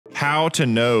How to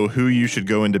know who you should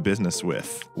go into business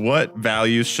with. What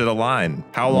values should align?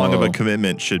 How long of a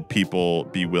commitment should people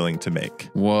be willing to make?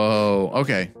 Whoa.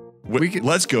 Okay.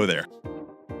 Let's go there.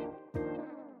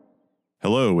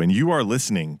 Hello, and you are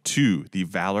listening to the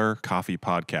Valor Coffee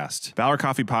Podcast. Valor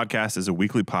Coffee Podcast is a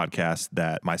weekly podcast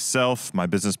that myself, my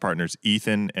business partners,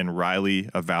 Ethan and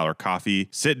Riley of Valor Coffee,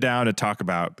 sit down to talk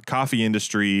about the coffee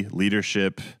industry,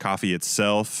 leadership, coffee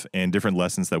itself, and different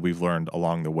lessons that we've learned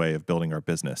along the way of building our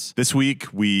business. This week,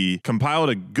 we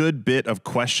compiled a good bit of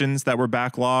questions that were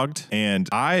backlogged, and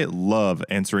I love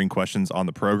answering questions on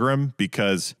the program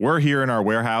because we're here in our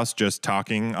warehouse just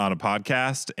talking on a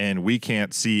podcast, and we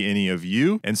can't see any of you.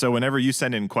 And so whenever you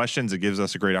send in questions, it gives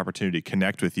us a great opportunity to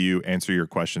connect with you, answer your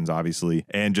questions, obviously,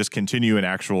 and just continue an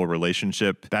actual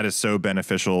relationship that is so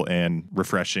beneficial and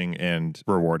refreshing and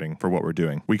rewarding for what we're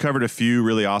doing. We covered a few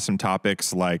really awesome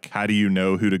topics like how do you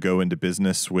know who to go into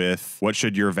business with? What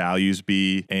should your values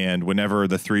be? And whenever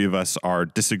the three of us are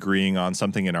disagreeing on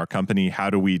something in our company, how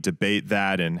do we debate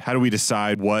that? And how do we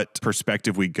decide what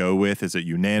perspective we go with? Is it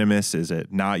unanimous? Is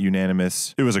it not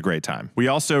unanimous? It was a great time. We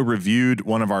also reviewed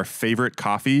one of our favorite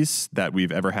coffees that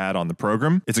we've ever had on the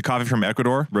program. It's a coffee from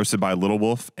Ecuador, roasted by Little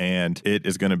Wolf, and it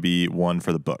is going to be one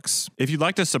for the books. If you'd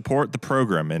like to support the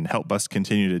program and help us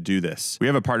continue to do this, we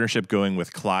have a partnership going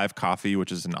with Clive Coffee,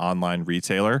 which is an online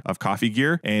retailer of coffee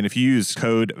gear. And if you use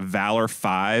code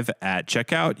VALOR5 at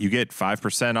checkout, you get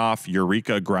 5% off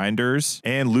Eureka grinders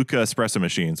and Luca espresso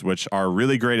machines, which are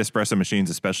really great espresso machines,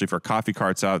 especially for coffee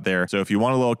carts out there. So if you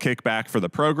want a little kickback for the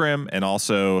program and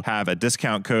also have a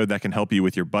discount code that can help you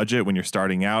with your budget when you're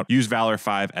starting out, use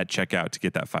Valor5 at checkout to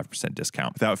get that 5%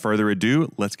 discount. Without further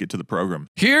ado, let's get to the program.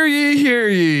 Hear ye, hear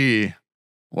ye.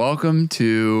 Welcome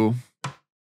to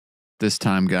this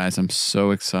time, guys. I'm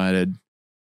so excited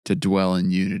to dwell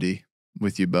in unity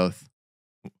with you both.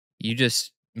 You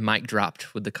just mic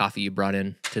dropped with the coffee you brought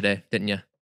in today, didn't you?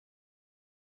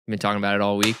 Been talking about it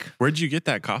all week. Where'd you get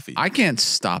that coffee? I can't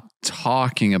stop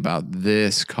talking about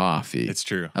this coffee. It's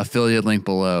true. Affiliate link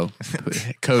below.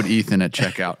 Code Ethan at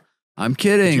checkout. I'm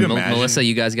kidding. Melissa,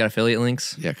 you guys got affiliate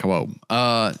links? Yeah, come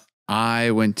on.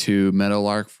 I went to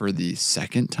Meadowlark for the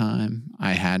second time.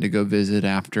 I had to go visit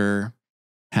after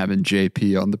having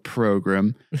JP on the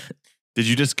program. Did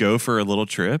you just go for a little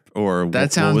trip, or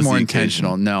that sounds more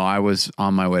intentional? No, I was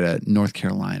on my way to North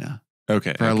Carolina.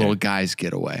 Okay, for a little guys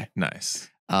getaway. Nice.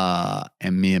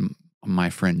 And me and my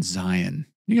friend Zion.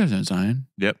 You guys know Zion?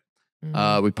 Yep.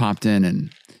 We popped in,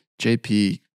 and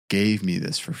JP gave me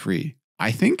this for free.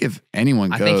 I think if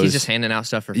anyone goes, I think he's just handing out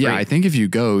stuff for free. Yeah, I think if you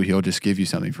go, he'll just give you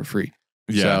something for free.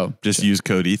 Yeah, so just use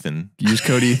code Ethan. Use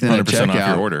code Ethan. 100% off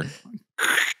your order.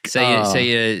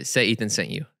 Say Ethan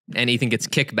sent you, and Ethan gets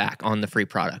kickback on the free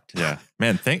product. Yeah,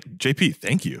 man. JP.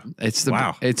 Thank you.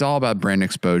 Wow. It's all about brand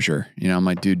exposure. You know, I'm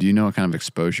like, dude, do you know what kind of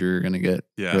exposure you're gonna get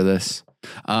for this?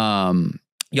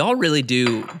 Y'all really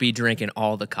do be drinking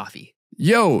all the coffee.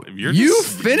 Yo, you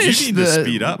finished you need to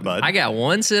speed up, bud. I got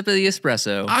one sip of the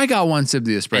espresso. I got one sip of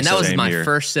the espresso. And that was my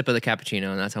first sip of the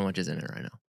cappuccino, and that's how much is in it right now.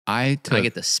 I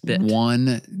get the spit.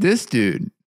 This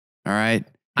dude, all right.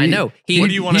 I know. He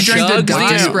drank the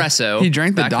espresso. He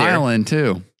drank the dial in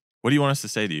too. What do you want us to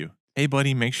say to you? Hey,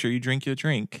 buddy, make sure you drink your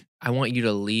drink. I want you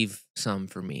to leave some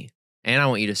for me. And I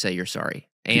want you to say you're sorry.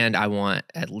 And I want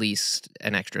at least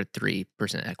an extra 3%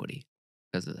 equity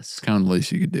because of this. It's kind of the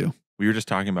least you could do. We were just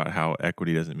talking about how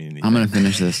equity doesn't mean anything. I'm going to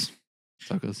finish this.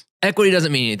 Suckers. Equity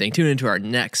doesn't mean anything. Tune into our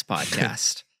next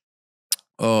podcast.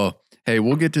 Oh, hey,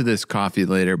 we'll get to this coffee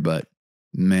later, but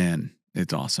man,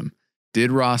 it's awesome.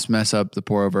 Did Ross mess up the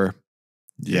pour over?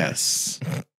 Yes.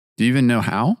 Do you even know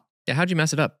how? Yeah, how'd you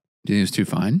mess it up? Do you think it was too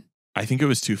fine? I think it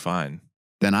was too fine.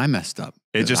 Then I messed up.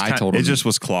 It just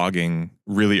was clogging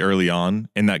really early on,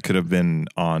 and that could have been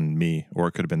on me, or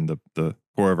it could have been the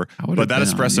pour over. But that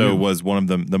espresso was one of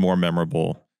the more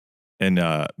memorable and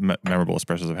memorable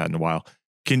espressos I've had in a while.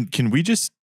 Can we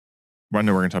just? I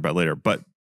know we're going to talk about it later, but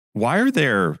why are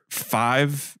there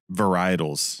 5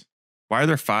 varietals? Why are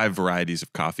there 5 varieties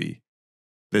of coffee?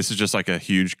 This is just like a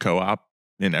huge co-op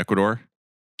in Ecuador.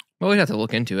 Well, we'd have to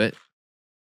look into it.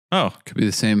 Oh, could be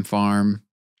the same farm,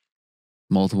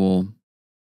 multiple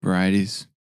varieties.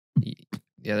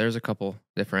 Yeah, there's a couple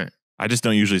different. I just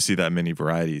don't usually see that many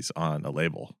varieties on a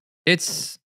label.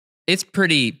 It's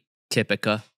pretty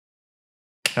typical.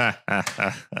 Cut,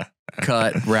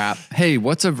 wrap. Hey,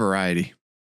 what's a variety?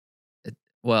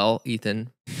 Well,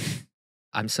 Ethan,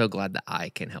 I'm so glad that I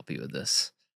can help you with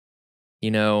this.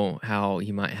 You know how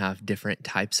you might have different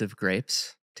types of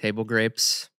grapes? Table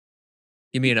grapes.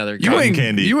 Give me another grape. Cotton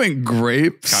candy. You went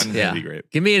grapes? Cotton candy grape.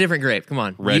 Give me a different grape. Come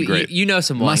on. Red grape. You know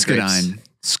some wine Muscadine. grapes.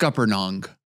 Scuppernong.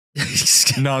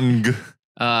 Nung.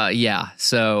 Yeah.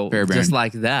 So Fair just Baron.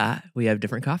 like that, we have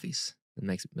different coffees.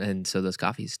 And so those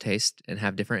coffees taste and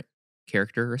have different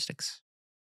characteristics.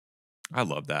 I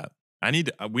love that.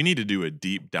 We need to do a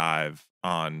deep dive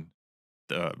on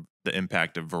the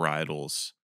impact of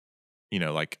varietals.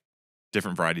 Like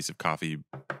different varieties of coffee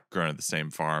grown at the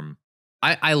same farm.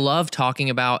 I love talking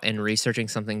about and researching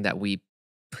something that we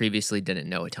previously didn't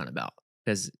know a ton about,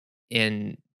 because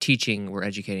in teaching, we're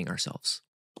educating ourselves.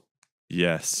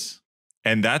 Yes.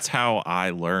 And that's how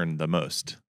I learn the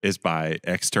most, is by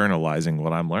externalizing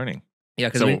what I'm learning. Yeah,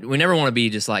 because So- we never want to be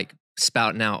just like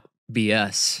spouting out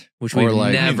BS, which Or we've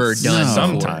like- never I mean, done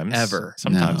sometimes, before, ever.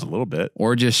 Sometimes No. a little bit.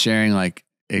 Or just sharing like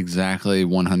exactly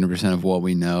 100% of what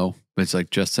we know, but it's like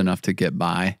just enough to get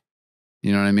by.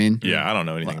 You know what I mean? Yeah, I don't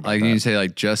know anything about Like that. you can say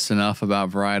like just enough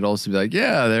about varietals to be like,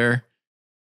 yeah,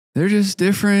 they're just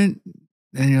different.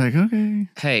 And you're like, okay.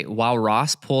 Hey, while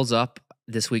Ross pulls up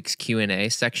this week's Q&A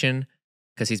section,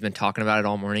 because he's been talking about it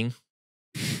all morning,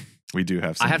 We do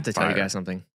have I some have to tell you fire. guys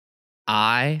something.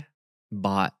 I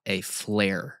bought a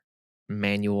Flare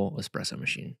manual espresso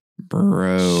machine.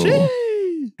 Bro. Sheesh.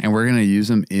 And we're going to use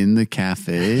them in the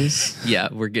cafes. Yeah,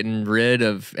 we're getting rid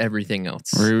of everything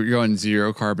else. We're going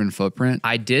 0 carbon footprint.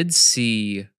 I did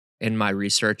see in my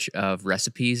research of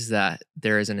recipes that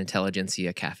there is an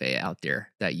Intelligentsia cafe out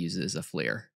there that uses a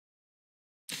Flare.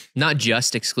 Not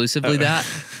just exclusively that,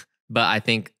 but I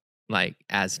think like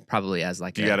as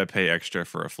like You got to pay extra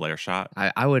for a flare shot.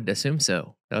 I would assume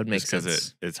so. That would make Just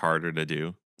sense. it's harder to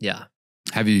do. Yeah.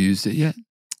 Have you used it yet?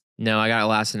 No, I got it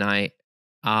last night.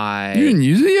 You didn't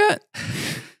use it yet?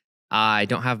 I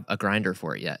don't have a grinder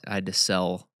for it yet. I had to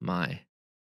sell my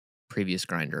previous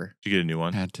grinder. Did you get a new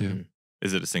one? Had to. Mhm.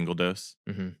 Is it a single dose?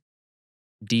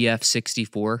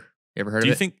 DF64. You ever heard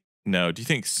Do of you it?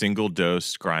 think single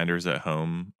dose grinders at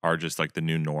home are just like the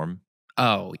new norm?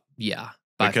 Oh, yeah.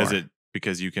 By Because far.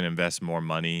 because you can invest more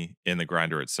money in the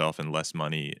grinder itself and less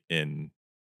money in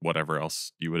whatever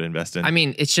else you would invest in. I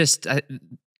mean, it's just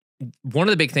one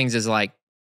of the big things is like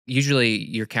usually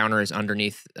your counter is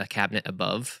underneath a cabinet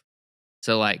above.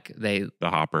 So like the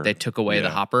hopper. they took away the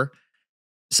Yeah. hopper.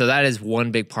 So that is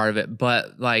one big part of it.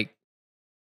 But like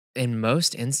in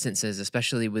most instances,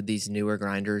 especially with these newer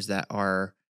grinders that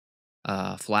are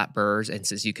flat burrs, and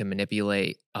since you can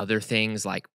manipulate other things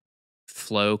like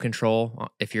flow control,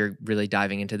 if you're really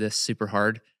diving into this super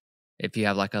hard, if you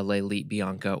have like a L'Elite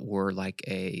Bianca or like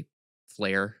a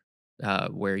Flare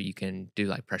where you can do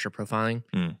like pressure profiling,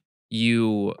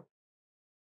 you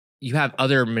have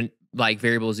other like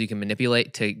variables you can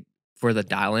manipulate for the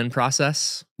dial-in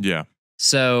process. Yeah.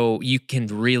 So you can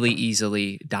really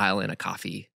easily dial in a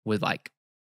coffee with like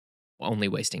only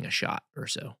wasting a shot or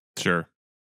so. Sure.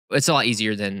 It's a lot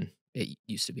easier than it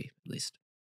used to be, at least.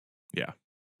 Yeah.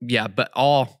 Yeah, but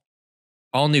all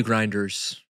new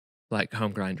grinders, like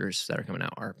home grinders that are coming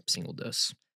out, are single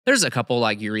dose. There's a couple,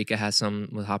 like Eureka has some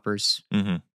with hoppers.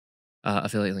 Mm-hmm.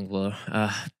 Affiliate link below.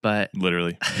 But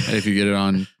Literally. If you get it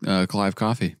on Clive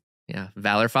Coffee. yeah,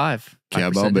 Valor 5.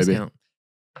 Cowbell, 5% baby. discount.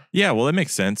 Yeah, well, it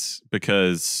makes sense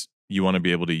because you want to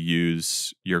be able to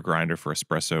use your grinder for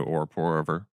espresso or pour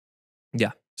over.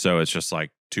 Yeah. So it's just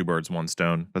like 2 birds, 1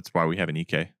 stone. That's why we have an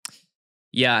EK.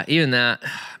 Yeah, even that.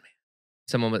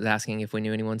 Someone was asking if we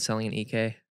knew anyone selling an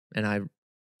EK, and I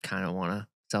kind of want to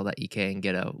sell that EK and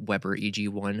get a Weber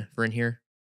EG1 for in here.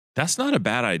 That's not a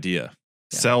bad idea.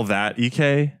 Yeah. Sell that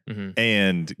EK Mhm.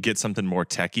 and get something more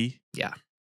techy. Yeah.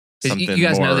 'Cause Something you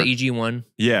guys know more- the EG1?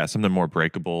 Yeah, something more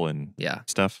breakable and Yeah.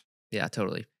 stuff. Yeah,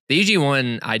 totally. The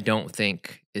EG1, I don't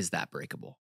think is that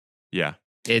breakable. Yeah.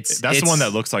 That's the one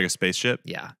that looks like a spaceship.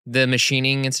 Yeah. The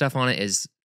machining and stuff on it is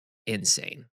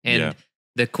insane. And Yeah.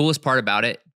 the coolest part about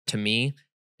it to me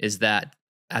is that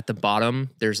at the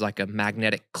bottom, there's like a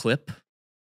magnetic clip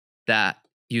that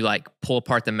you like pull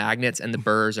apart the magnets and the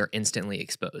burrs are instantly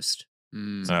exposed. Oh,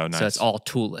 nice. So it's all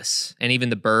toolless. And even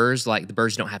the burrs, like the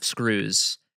burrs don't have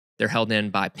screws. They're held in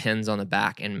by pins on the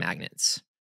back and magnets.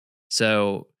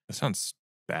 So That sounds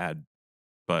bad,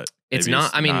 but it's maybe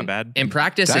not, I mean, not bad. in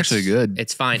practice, It's actually good.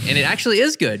 It's fine. And it actually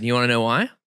is good. You want to know why?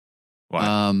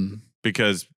 Why?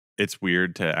 Because it's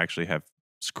weird to actually have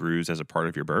screws as a part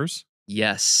of your burrs.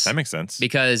 Yes. That makes sense.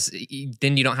 Because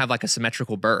then you don't have like a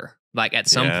symmetrical burr. Like at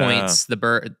some Yeah. points,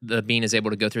 the bean is able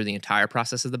to go through the entire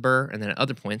process of the burr, and then at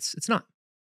other points, it's not.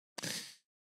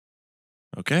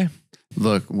 Okay.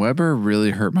 Look, Weber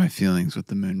really hurt my feelings with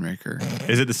the Moonraker,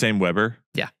 Is it the same Weber?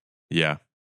 Yeah. Yeah.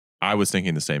 I was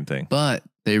thinking the same thing. but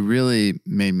they really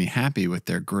made me happy with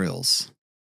their grills.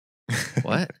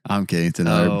 What? I'm kidding. It's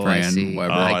another Oh, I brand, see. Oh,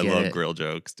 Weber. I I get love it. grill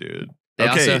jokes, dude. They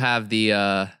Okay. also have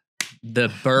the The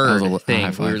That was bird a high thing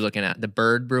we five. were looking at. The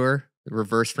bird brewer, the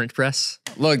reverse French press.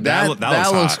 Look, That looks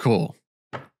looks hot. cool.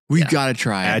 We Yeah. got to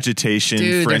try it. Agitation,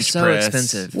 Dude, they're French so press,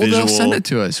 expensive. Well, they'll send visual. it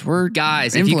to us. We're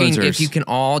Guys, influencers. if you can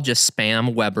all just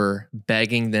spam Weber,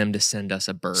 begging them to send us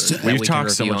a bird. that We've we can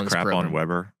talked so review much this crap program. on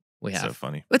Weber. We have. So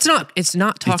funny. It's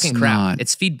not talking It's crap. not.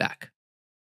 It's feedback.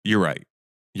 You're right.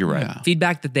 You're right. Yeah.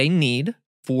 Feedback that they need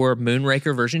for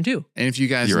Moonraker version 2. And if you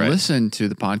guys You're right. listen to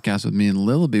the podcast with me and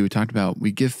Lillaby, we talked about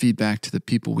we give feedback to the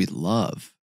people we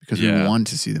love because we Yeah. want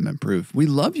to see them improve. We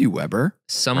love you, Weber.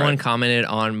 Someone Right. commented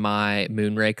on my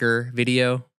Moonraker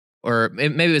video, or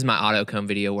maybe it was my Autocomb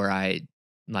video where I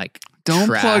like Don't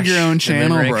trash plug your own the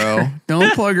channel, Moonraker. bro.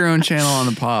 Don't plug your own channel on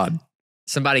the pod.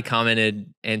 Somebody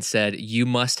commented and said, "You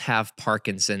must have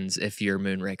Parkinson's if your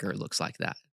Moonraker looks like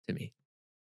that," to me.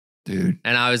 Dude,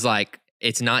 And I was like,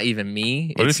 "It's not even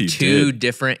me. What it's if you two did?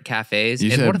 different cafes."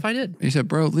 You And said- what if I did? he said,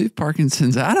 bro, leave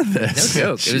Parkinson's out of No this.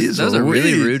 joke. Jeez That was a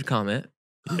really Louise. rude comment.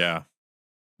 Yeah.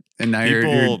 And now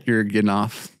People- you're getting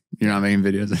off. You're not making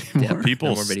videos anymore. Yeah. People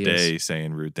No more videos. stay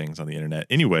saying rude things on the internet.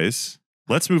 Anyways,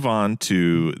 let's move on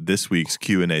to this week's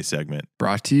Q&A segment,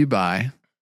 Brought to you by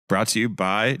brought to you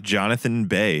by Jonathan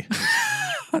Bay.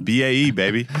 BAE,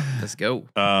 baby. Let's go.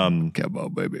 Come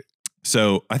on, baby.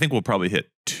 So I think we'll probably hit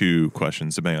 2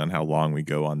 questions depending on how long we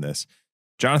go on this.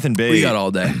 Jonathan Bay We got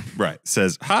all day. right,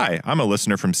 says, "Hi, I'm a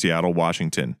listener from Seattle,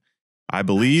 Washington. I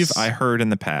believe Nice. I heard in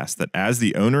the past that as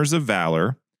the owners of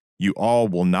Valor, you all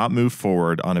will not move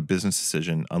forward on a business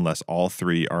decision unless all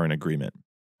 3 are in agreement.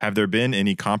 Have there been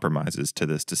any compromises to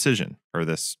this decision or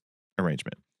this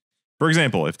arrangement? For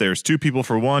example, if there's 2 people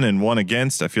for one and 1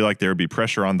 against, I feel like there would be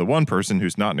pressure on the one person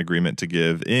who's not in agreement to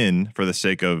give in for the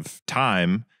sake of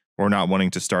time or not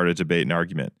wanting to start a debate and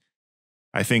argument.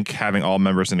 I think having all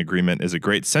members in agreement is a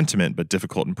great sentiment, but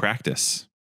difficult in practice."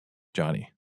 Johnny.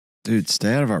 Dude,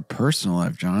 stay out of our personal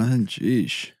life, Jonathan.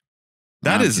 Jeesh.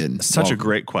 That I'm is kidding. such a Well,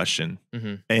 great question.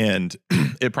 hmm And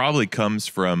it probably comes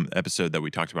from episode that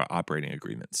we talked about operating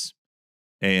agreements.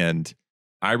 And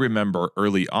I remember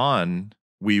early on,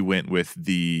 we went with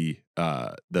the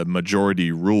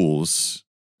majority rules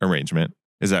arrangement.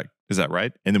 Is that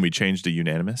right? And then we changed to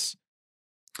unanimous.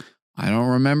 I don't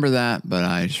remember that, but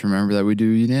I just remember that we do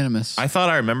unanimous. I thought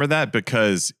I remember that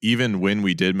because even when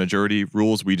we did majority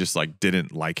rules, we just like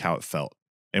didn't like how it felt.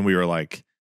 And we were like,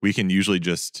 we can usually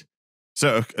just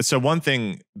so one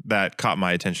thing that caught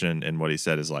my attention in what he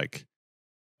said is like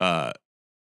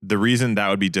the reason that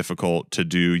would be difficult to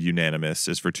do unanimous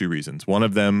is for 2 reasons. One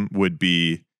of them would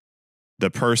be the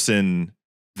person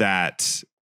that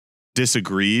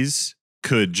disagrees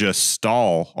could just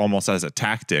stall almost as a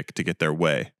tactic to get their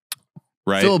way.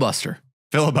 Right? Filibuster.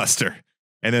 Filibuster.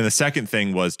 And then the second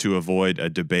thing was to avoid a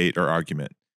debate or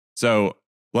argument. So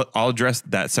I'll address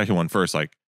that second one first.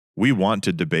 Like, we want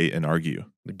to debate and argue.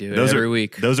 We do it Those every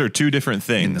week. Those are 2 different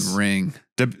In things. the ring.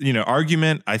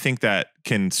 Argument, I think that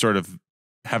can sort of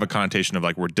have a connotation of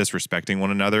like we're disrespecting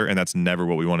one another, and that's never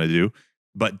what we want to do.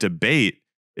 But debate,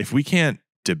 if we can't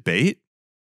debate,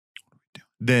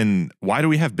 then why do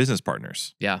we have business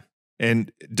partners? Yeah.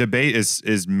 And debate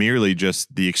is merely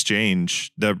just the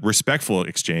exchange, the respectful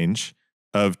exchange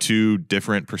of 2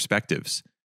 different perspectives.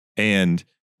 And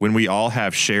when we all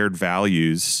have shared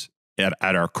values at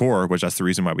our core, which that's the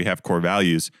reason why we have core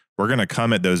values, we're going to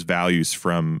come at those values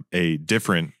from a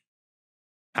different,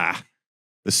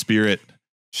 the spirit.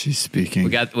 She's speaking.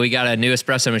 We got a new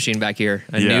espresso machine back here.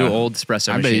 A Yeah. new old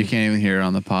espresso I machine. bet you can't even hear it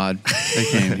on the pod. They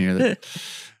can't even hear that.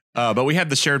 But we have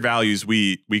the shared values.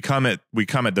 We come at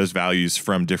those values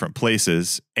from different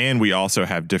places, and we also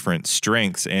have different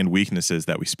strengths and weaknesses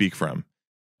that we speak from.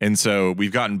 And so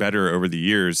we've gotten better over the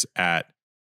years at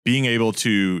being able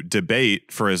to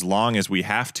debate for as long as we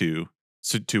have to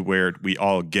where we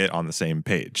all get on the same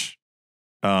page.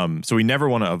 So we never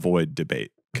want to avoid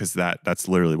debate because that's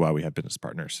literally why we have business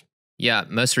partners. Yeah,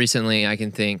 most recently I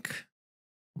can think,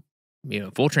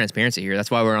 full transparency here.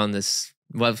 That's why we're on this.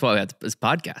 Well, that's why we had this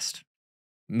podcast.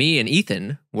 Me and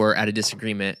Ethan were at a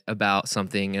disagreement about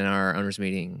something in our owners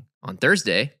meeting on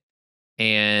Thursday,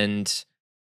 and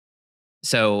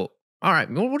so all right,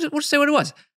 we'll just say what it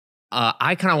was.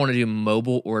 I kind of want to do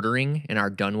mobile ordering in our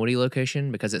Dunwoody location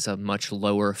because it's a much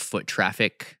lower foot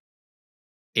traffic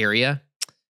area.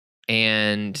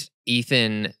 And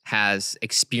Ethan has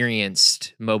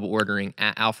experienced mobile ordering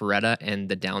at Alpharetta and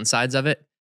the downsides of it.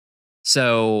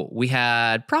 So we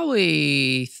had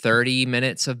probably 30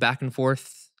 minutes of back and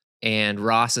forth. And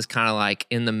Ross is kind of like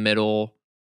in the middle,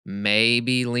 he might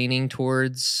be leaning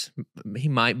towards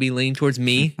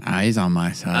me. He's on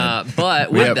my side.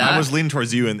 But with that, I was leaning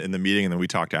towards you in the meeting, and then we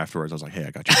talked afterwards. I was like, "Hey,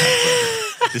 I got your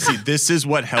back, This is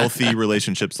what healthy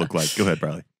relationships look like. Go ahead,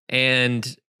 Riley.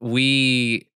 And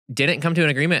we didn't come to an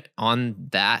agreement on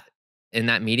that in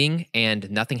that meeting,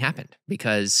 and nothing happened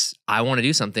because I want to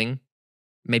do something.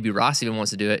 Maybe Ross even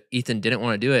wants to do it. Ethan didn't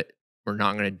want to do it. We're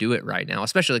not going to do it right now,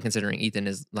 especially considering Ethan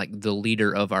is like the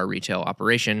leader of our retail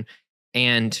operation,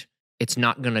 and it's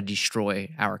not going to destroy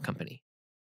our company.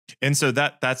 And so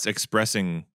that's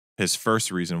expressing his first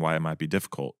reason why it might be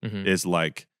difficult is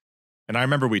like, and I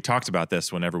remember we talked about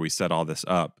this whenever we set all this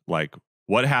up, like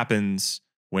what happens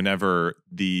whenever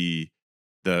the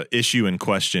issue in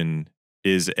question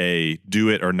is a do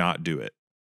it or not do it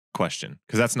question?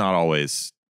 Because that's not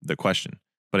always the question.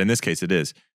 But in this case, it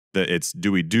is. It's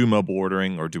do we do mobile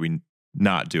ordering or do we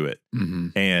not do it?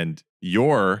 And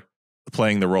you're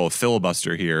playing the role of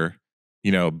filibuster here,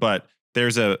 but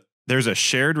there's a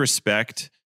shared respect.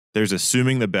 There's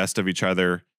assuming the best of each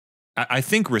other. I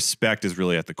think respect is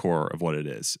really at the core of what it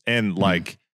is. And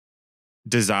like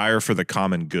desire for the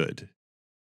common good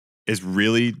is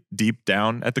really deep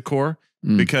down at the core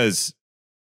because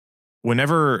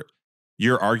whenever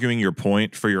you're arguing your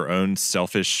point for your own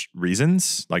selfish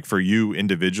reasons, like for you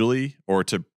individually, or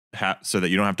to so that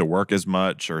you don't have to work as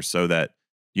much, or so that,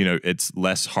 it's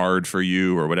less hard for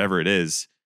you or whatever it is,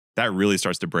 that really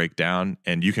starts to break down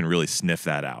and you can really sniff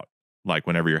that out. Like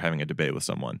whenever you're having a debate with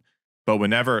someone. But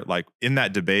whenever, like in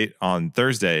that debate on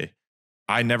Thursday,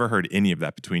 I never heard any of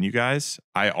that between you guys.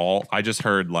 I just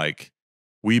heard like,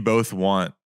 we both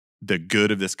want the good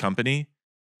of this company.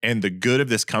 And the good of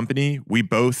this company, we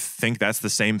both think that's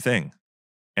the same thing.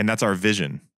 And that's our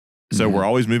vision. So we're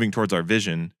always moving towards our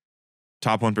vision.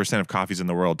 Top 1% of coffees in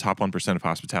the world, top 1% of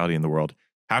hospitality in the world.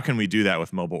 How can we do that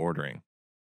with mobile ordering?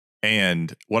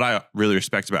 And what I really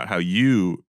respect about how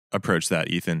you approach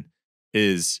that, Ethan,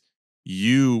 is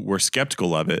you were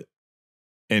skeptical of it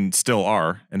and still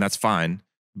are, and that's fine.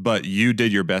 But you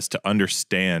did your best to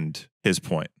understand his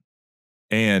point.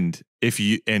 And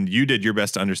you did your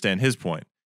best to understand his point.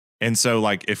 And so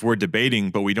like if we're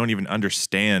debating, but we don't even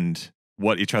understand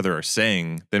what each other are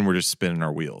saying, then we're just spinning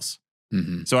our wheels.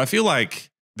 So I feel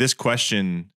like this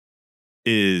question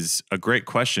is a great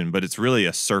question, but it's really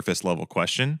a surface level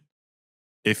question.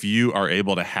 If you are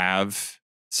able to have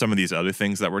some of these other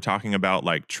things that we're talking about,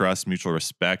 like trust, mutual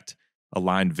respect,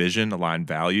 aligned vision, aligned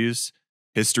values,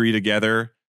 history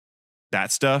together,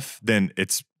 that stuff, then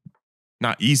it's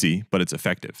not easy, but it's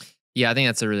effective. Yeah, I think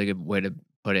that's a really good way to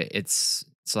put it. It's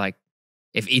like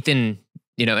if Ethan,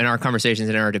 in our conversations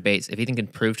and in our debates, if Ethan can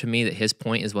prove to me that his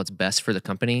point is what's best for the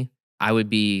company, I would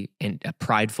be a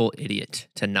prideful idiot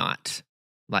to not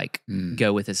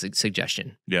go with his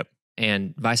suggestion. Yep.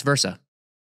 And vice versa.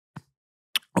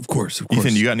 Of course.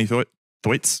 Ethan, you got any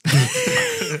thoughts?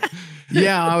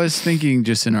 Yeah, I was thinking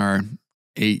just in our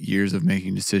 8 years of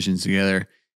making decisions together,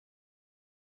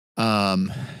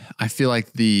 I feel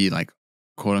like the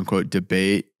quote unquote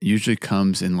debate usually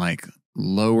comes in like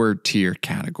lower tier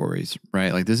categories,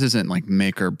 right? Like this isn't like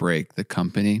make or break the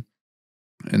company.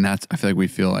 And I feel like we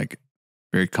feel like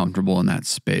very comfortable in that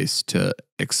space to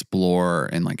explore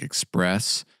and like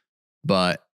express.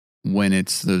 But when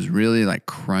it's those really like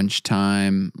crunch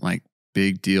time, like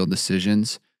big deal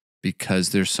decisions,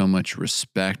 because there's so much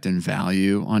respect and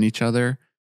value on each other,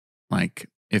 like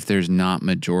if there's not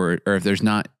majority or if there's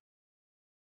not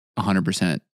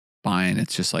 100% buy-in,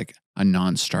 it's just like a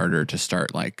non-starter to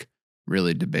start like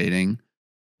really debating,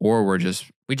 or we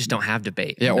just don't have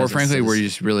debate. Yeah. Or frankly, we're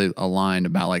just really aligned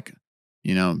about like,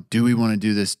 do we want to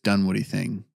do this Dunwoody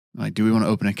thing? Like, do we want to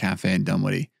open a cafe in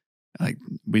Dunwoody? Like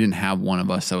we didn't have one of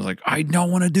us that was like, I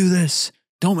don't want to do this.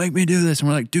 Don't make me do this. And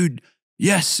we're like, dude,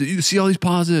 yes, you see all these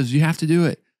positives. You have to do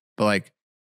it. But like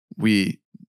we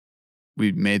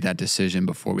made that decision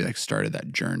before we like started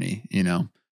that journey,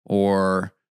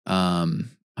 or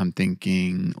I'm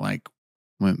thinking like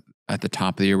when at the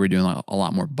top of the year, we're doing like a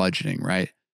lot more budgeting,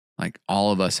 right? Like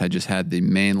all of us had just had the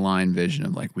mainline vision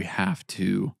of like, we have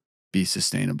to be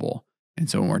sustainable. And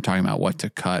so when we're talking about what to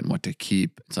cut and what to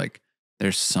keep, it's like,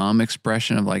 there's some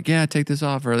expression of like, yeah, take this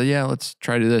off, or yeah, let's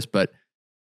try to do this. But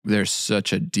there's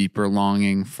such a deeper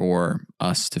longing for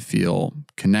us to feel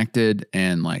connected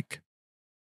and like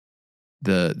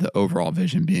the overall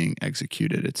vision being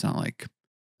executed. It's not like,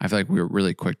 I feel like we're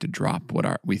really quick to drop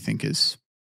what we think is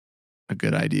a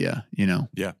good idea,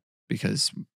 Yeah.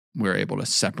 Because we're able to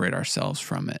separate ourselves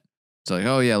from it. It's like,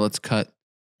 oh yeah, let's cut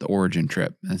the origin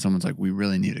trip. And someone's like, we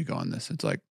really need to go on this. It's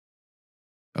like,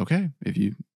 okay,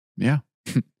 we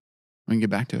can get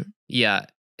back to it. Yeah.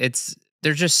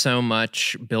 There's just so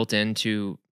much built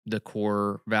into the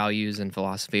core values and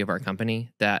philosophy of our company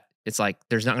that it's like,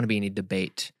 there's not going to be any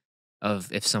debate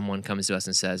of if someone comes to us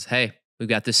and says, hey, we've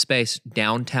got this space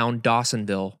downtown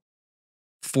Dawsonville,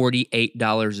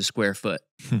 $48 a square foot.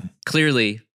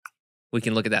 Clearly, we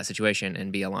can look at that situation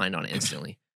and be aligned on it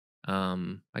instantly.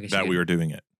 I guess that we were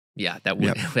doing it. Yeah, that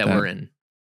we're in.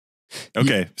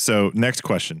 Okay, so next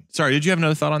question. Sorry, did you have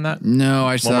another thought on that? No,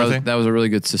 I just thought that was a really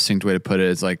good succinct way to put it.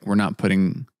 It's like we're not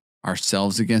putting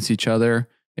ourselves against each other.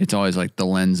 It's always like the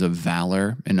lens of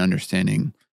Valor and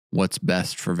understanding what's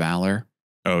best for Valor.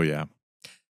 Oh, yeah.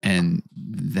 And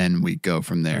then we go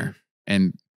from there.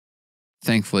 And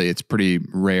thankfully, it's pretty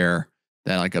rare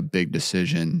that like a big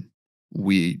decision,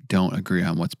 we don't agree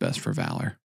on what's best for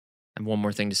Valor. And one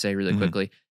more thing to say really quickly.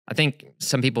 I think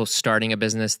some people starting a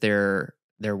business, their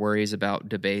worries about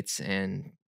debates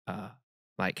and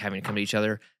like having to come to each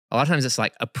other. A lot of times it's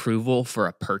like approval for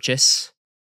a purchase,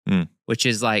 which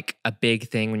is like a big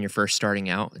thing when you're first starting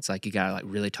out. It's like you got to like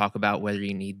really talk about whether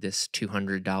you need this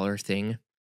 $200 thing.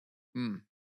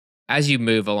 As you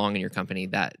move along in your company,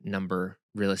 that number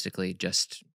realistically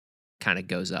just kind of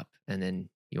goes up, and then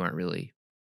you aren't really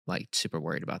like super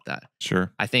worried about that.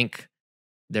 Sure. I think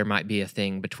there might be a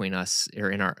thing between us, or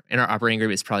in our operating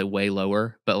group, it's probably way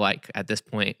lower. But like at this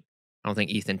point, I don't think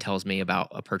Ethan tells me about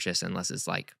a purchase unless it's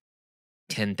like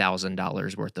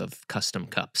 $10,000 worth of custom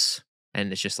cups,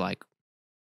 and it's just like,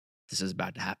 this is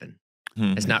about to happen.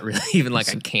 It's not really even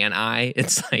like a can I.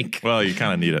 It's like, well, you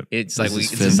kind of need it. It's like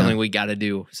this is something we got to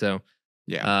do. So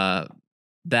yeah,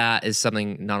 that is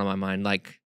something not on my mind.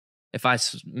 Like if I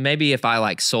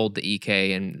like sold the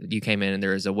EK and you came in and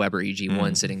there was a Weber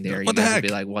EG1 sitting there, you guys would be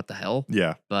like, what the hell?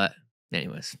 Yeah. But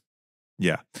anyways.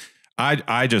 Yeah.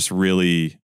 I just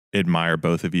really admire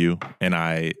both of you. And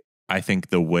I think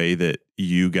the way that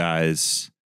you're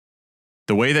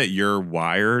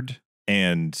wired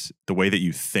and the way that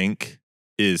you think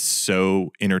is so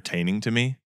entertaining to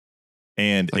me.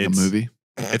 And like it's a movie.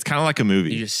 It's kind of like a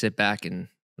movie. You just sit back and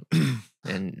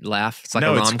laugh. It's like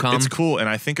a rom-com. It's cool. And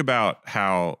I think about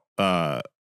how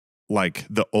like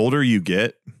the older you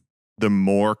get, the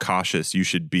more cautious you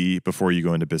should be before you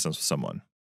go into business with someone.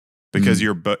 Because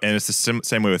and it's the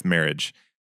same way with marriage.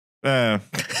 Let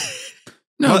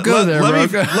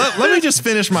me just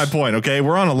finish my point, okay?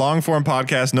 We're on a long form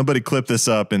podcast. Nobody clip this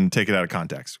up and take it out of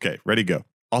context. Okay, ready, go.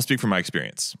 I'll speak from my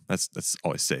experience. That's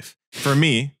always safe. For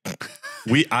me,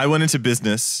 I went into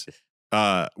business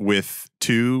with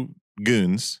two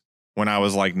goons when I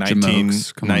was like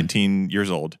 19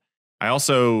 years old. I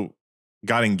also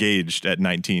got engaged at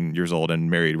 19 years old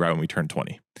and married right when we turned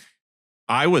 20.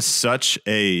 I was such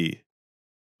a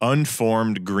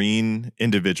unformed green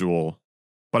individual,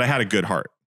 but I had a good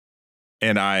heart.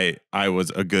 And I was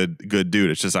a good dude.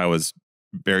 It's just I was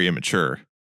very immature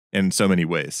in so many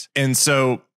ways. And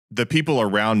so the people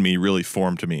around me really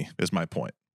formed me, is my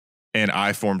point. And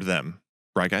I formed them.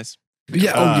 Right, guys?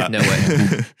 Yeah. No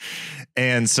way.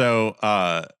 And so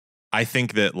I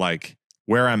think that like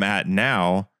where I'm at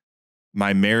now,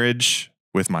 my marriage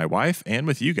with my wife and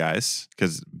with you guys,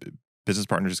 because business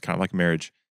partners is kind of like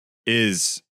marriage,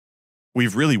 is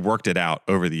we've really worked it out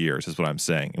over the years, is what I'm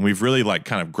saying. And we've really like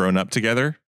kind of grown up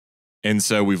together. And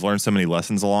so we've learned so many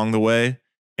lessons along the way,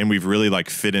 and we've really like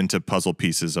fit into puzzle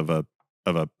pieces of a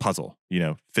puzzle,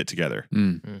 fit together.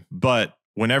 But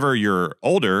whenever you're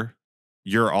older,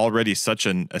 you're already such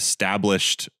an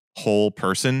established whole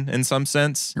person in some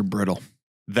sense. You're brittle.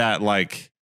 That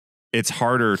like it's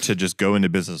harder to just go into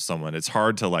business with someone. It's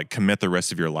hard to like commit the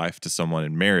rest of your life to someone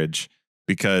in marriage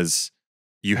because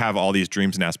you have all these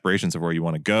dreams and aspirations of where you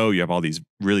want to go. You have all these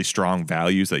really strong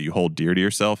values that you hold dear to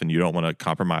yourself and you don't want to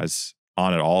compromise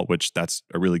on at all, which that's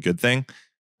a really good thing.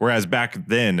 Whereas back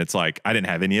then it's like, I didn't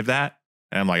have any of that.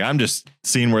 And I'm like, I'm just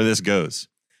seeing where this goes.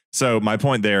 So my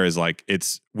point there is like,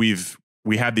 we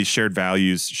have these shared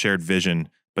values, shared vision,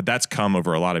 but that's come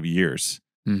over a lot of years.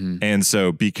 Mm-hmm. And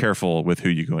so be careful with who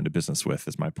you go into business with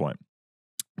is my point.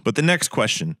 But the next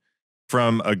question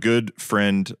from a good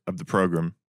friend of the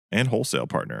program and wholesale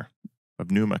partner of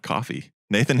Numa Coffee,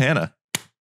 Nathan Hanna.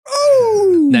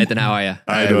 Oh, Nathan, how are you?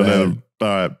 I don't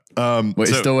know. Wait,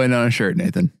 still waiting on a shirt,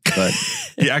 Nathan. But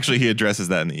he addresses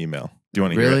that in the email. Do you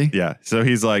want to hear really? it? Yeah. So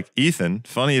he's like, Ethan,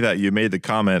 funny that you made the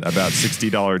comment about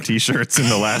 $60 t-shirts in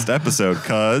the last episode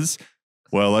because,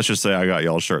 well, let's just say I got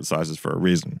y'all shirt sizes for a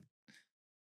reason.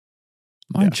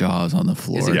 My jaw is on the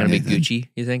floor. Is it going to be Gucci,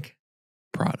 you think?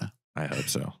 Prada. I hope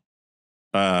so.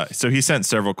 So he sent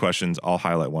several questions. I'll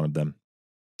highlight one of them.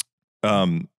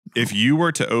 If you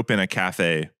were to open a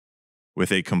cafe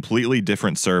with a completely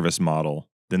different service model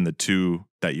than the two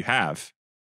that you have,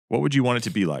 what would you want it to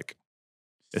be like?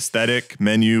 Aesthetic,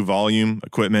 menu, volume,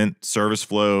 equipment, service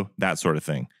flow, that sort of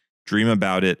thing. Dream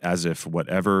about it as if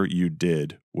whatever you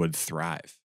did would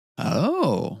thrive.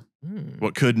 Oh,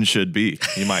 What could and should be,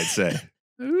 you might say.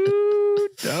 Ooh,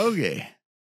 doggy.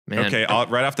 Man, Okay,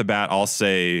 right off the bat, I'll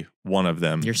say one of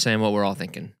them. You're saying what we're all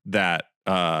thinking. That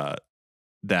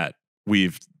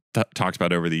we've talked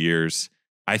about over the years.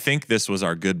 I think this was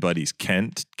our good buddies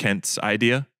Kent's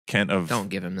idea. Don't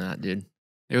give him that, dude.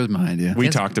 It was my idea. We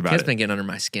talked about Kent's it. been getting under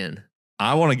my skin.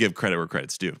 I want to give credit where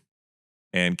credit's due.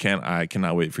 And Kent, I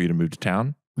cannot wait for you to move to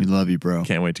town. We love you, bro.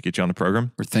 Can't wait to get you on the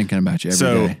program. We're thinking about you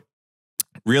every day.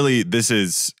 Really, this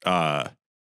is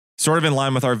sort of in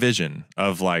line with our vision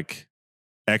of like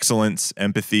excellence,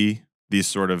 empathy, this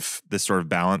sort of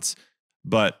balance.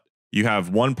 But you have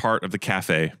one part of the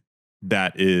cafe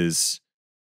that is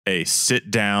a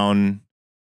sit down,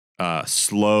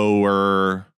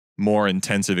 slower, more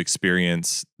intensive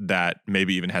experience that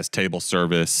maybe even has table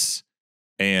service.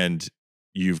 And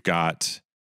you've got,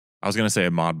 I was going to say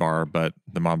a mod bar, but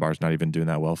the mod bar is not even doing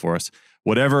that well for us.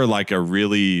 Whatever, like a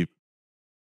really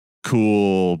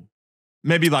cool,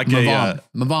 maybe like a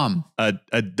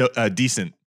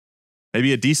decent,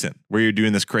 maybe a decent where you're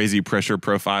doing this crazy pressure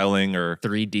profiling or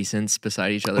 3 decents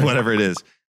beside each other. whatever it is.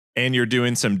 And you're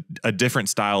doing a different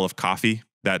style of coffee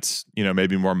that's,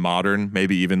 maybe more modern,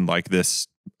 maybe even like this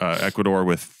Ecuador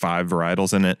with 5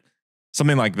 varietals in it.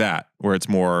 Something like that, where it's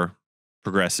more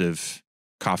progressive,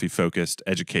 coffee focused,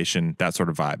 education, that sort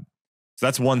of vibe. So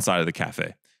that's one side of the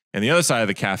cafe. And the other side of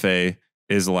the cafe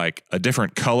is like a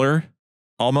different color,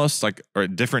 almost like, or a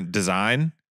different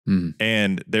design.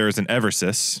 And there's an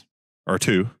Eversys or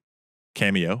 2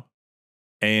 cameo,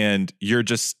 and you're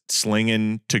just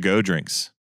slinging to-go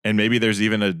drinks. And maybe there's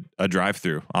even a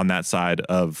drive-thru on that side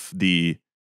of the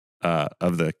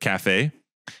cafe.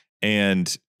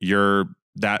 And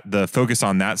the focus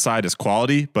on that side is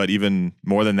quality, but even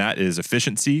more than that is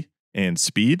efficiency and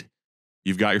speed.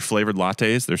 You've got your flavored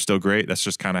lattes. They're still great. That's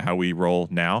just kind of how we roll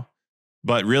now.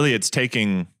 But really it's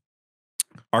taking,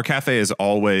 both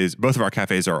of our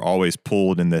cafes are always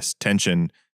pulled in this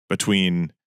tension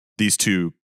between these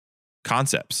two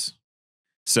concepts.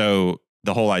 So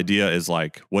the whole idea is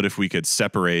like, what if we could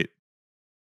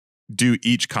do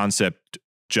each concept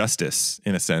justice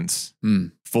in a sense,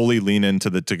 fully lean into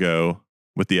the to-go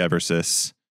with the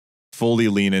Eversys, fully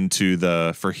lean into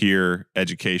the for here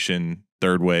education,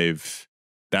 third wave,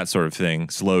 that sort of thing,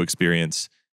 slow experience,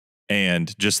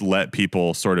 and just let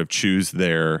people sort of choose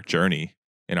their journey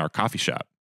in our coffee shop.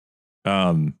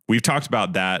 We've talked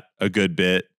about that a good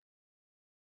bit,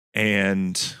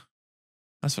 and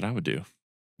that's what I would do.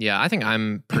 Yeah, I think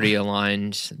I'm pretty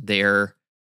aligned there.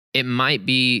 It might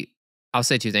be, I'll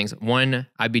say 2 things. One,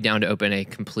 I'd be down to open a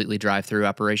completely drive-through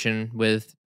operation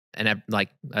with a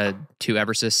 2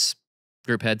 Eversys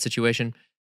group head situation.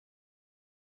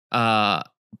 And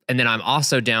then I'm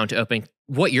also down to open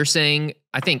what you're saying.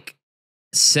 I think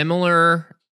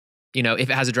similar, if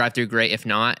it has a drive-through, great. If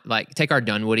not, like take our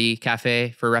Dunwoody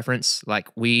Cafe for reference. Like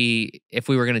if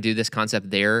we were going to do this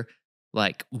concept there,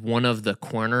 like one of the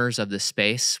corners of the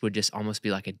space would just almost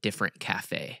be like a different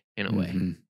cafe in a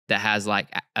way that has like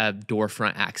a door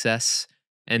front access.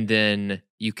 And then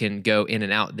you can go in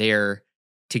and out there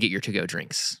to get your to-go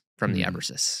drinks from the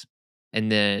Eversys. And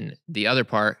then the other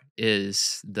part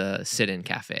is the sit-in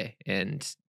cafe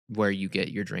and where you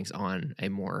get your drinks on a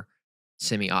more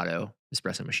semi-auto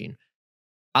espresso machine.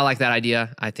 I like that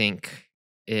idea. I think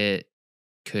it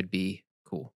could be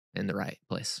cool in the right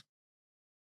place.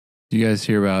 Do you guys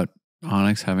hear about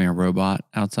Onyx having a robot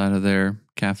outside of their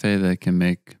cafe that can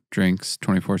make drinks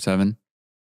 24/7?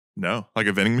 No, like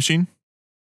a vending machine?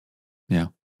 Yeah.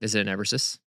 Is it an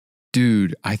Eversys?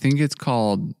 Dude, I think it's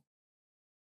called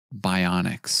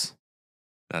Bionics.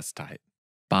 That's tight.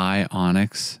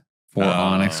 Bionics for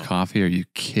Onyx Coffee. Are you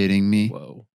kidding me?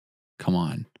 Whoa. Come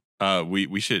on.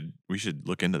 We should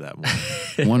look into that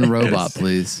more. One robot,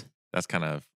 please. That's kind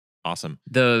of awesome.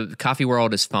 The coffee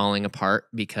world is falling apart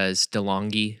because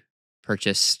DeLonghi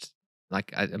purchased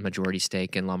like a majority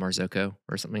stake in La Marzocco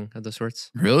or something of those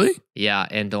sorts. Really? Yeah,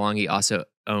 and DeLonghi also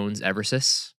owns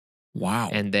Eversys. Wow.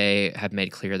 And they have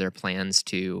made clear their plans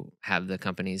to have the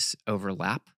companies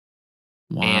overlap.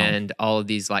 Wow. And all of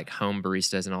these like home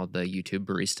baristas and all the YouTube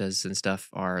baristas and stuff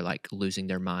are like losing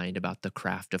their mind about the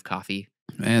craft of coffee.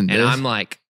 Man, and I'm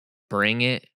like, bring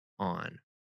it on.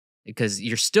 Because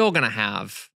you're still going to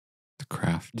have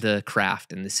the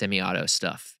craft and the semi-auto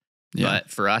stuff. Yeah. But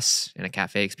for us in a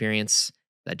cafe experience,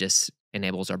 that just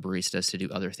enables our baristas to do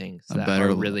other things that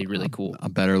are really, really cool. A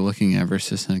better looking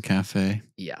Eversys in a cafe.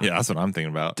 Yeah. Yeah, that's what I'm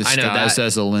thinking about. Disguised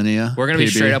as a Linea. We're going to be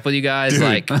straight up with you guys. Dude,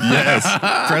 like, yes,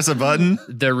 press a button.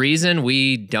 The reason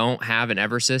we don't have an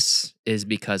Eversys is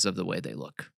because of the way they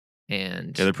look.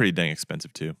 And yeah, they're pretty dang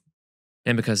expensive too.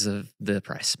 And because of the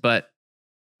price. But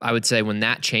I would say when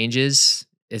that changes,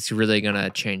 it's really going to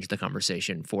change the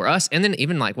conversation for us. And then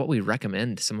even like what we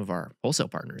recommend to some of our wholesale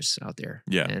partners out there.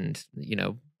 Yeah. And,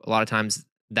 a lot of times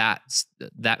that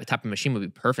type of machine would be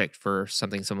perfect for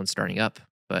someone's starting up,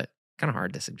 but kind of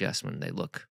hard to suggest when they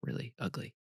look really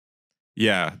ugly.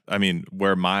 Yeah. I mean,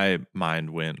 where my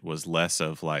mind went was less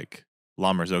of like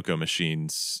La Marzocco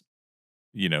machines,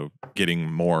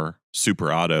 getting more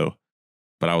super auto.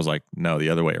 But I was like, no, the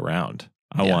other way around.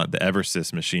 I want the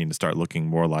Eversys machine to start looking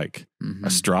more like a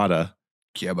Strata,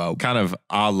 kind of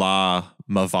a la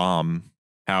Mavam,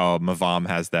 how Mavam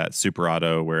has that super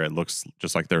auto where it looks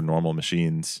just like their normal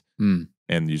machines. And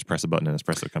you just press a button and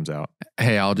espresso comes out.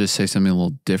 Hey, I'll just say something a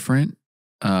little different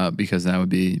because that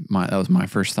was my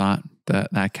first thought,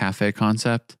 that cafe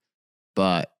concept.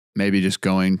 But maybe just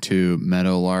going to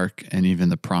Meadowlark and even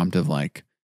the prompt of like,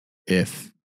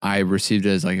 if I received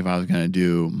it as like if I was going to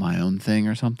do my own thing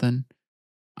or something,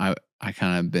 I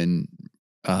kind of been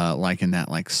liking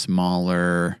that like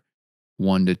smaller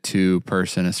 1 to 2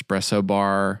 person espresso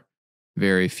bar,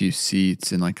 very few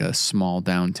seats in like a small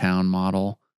downtown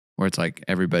model where it's like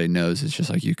everybody knows it's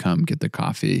just like you come get the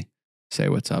coffee, say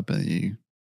what's up, and you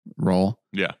roll.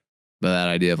 Yeah. But that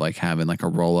idea of like having like a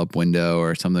roll up window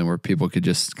or something where people could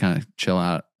just kind of chill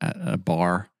out at a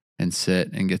bar and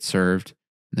sit and get served.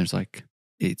 And there's like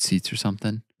 8 seats or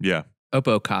something. Yeah.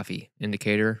 Oppo Coffee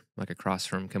Indicator, like across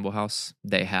from Kimball House,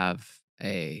 they have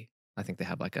I think they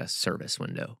have like a service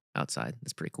window outside.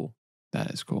 That's pretty cool. That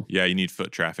is cool. Yeah, you need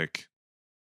foot traffic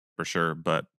for sure,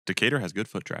 but Decatur has good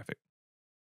foot traffic.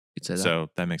 You'd say that. So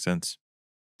that makes sense.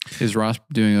 Is Ross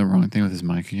doing the wrong thing with his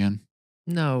mic again?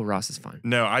 No, Ross is fine.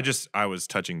 No, I was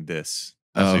touching this.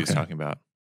 That's what he's talking about.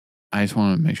 I just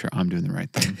want to make sure I'm doing the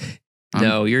right thing.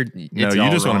 You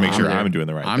just want to make sure I'm doing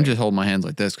the right thing. I'm just holding my hands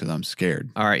like this because I'm scared.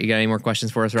 All right, you got any more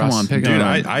questions for us, Ross? Come on, pick Dude,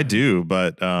 on. I do,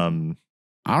 but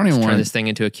I don't even want turn this thing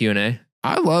into a Q&A.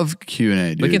 I love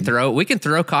Q&A, dude. We can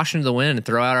throw caution to the wind and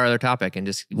throw out our other topic and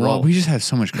just roll. Well, we just have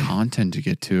so much content to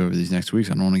get to over these next weeks.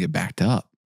 I don't want to get backed up.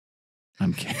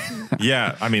 I'm kidding.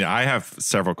 Yeah, I mean, I have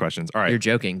several questions. All right. You're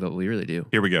joking, but we really do.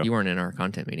 Here we go. You weren't in our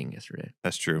content meeting yesterday.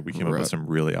 That's true. We came up with some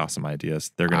really awesome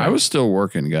ideas. I was still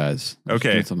working, guys.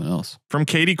 Okay. Doing something else. From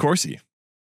Katie Corsi.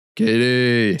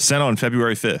 Katie. Sent on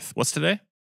February 5th. What's today?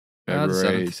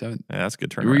 February 7th. Yeah, that's a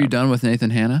good turnaround. Were you done with Nathan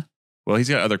Hanna? Well, he's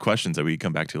got other questions that we can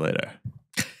come back to later.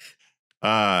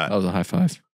 That was a high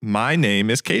five. My name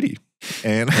is Katie.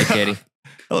 And hey, Katie.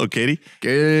 Hello, Katie.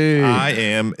 Katie. I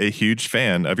am a huge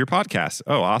fan of your podcast.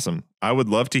 Oh, awesome. I would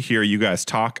love to hear you guys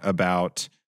talk about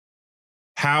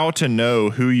how to know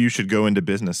who you should go into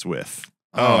business with.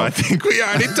 Oh, I think we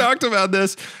already talked about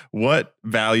this. What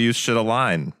values should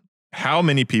align? How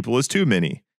many people is too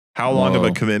many? How long of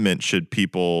a commitment should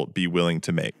people be willing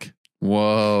to make?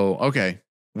 Whoa. Okay.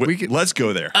 Let's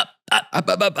go there. Up.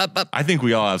 I think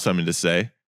we all have something to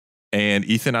say. And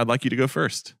Ethan, I'd like you to go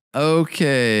first.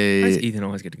 Okay. Why does Ethan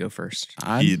always get to go first?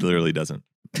 He literally doesn't.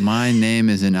 My name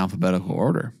is in alphabetical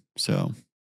order. So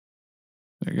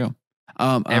there you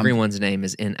go. Everyone's name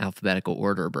is in alphabetical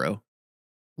order, bro.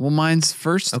 Well, mine's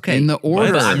first okay. in the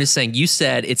order. But I'm just saying, you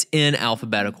said it's in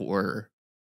alphabetical order.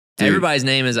 Dude. Everybody's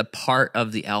name is a part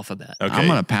of the alphabet. Okay. I'm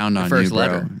going to pound on first you, bro.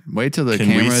 letter. Wait till the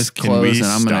cameras close and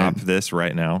I'm going to stop this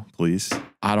right now, please?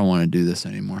 I don't want to do this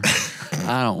anymore.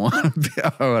 I don't want to be,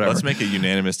 whatever. Let's make a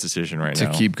unanimous decision right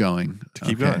now. To keep going. To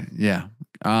keep going. Yeah.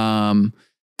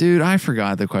 Dude, I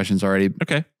forgot the questions already.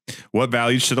 Okay. What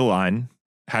values should align?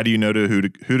 How do you know who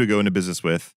to go into business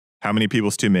with? How many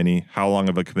people's too many? How long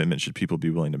of a commitment should people be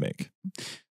willing to make?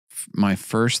 My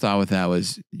first thought with that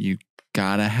was you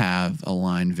gotta have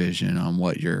aligned vision on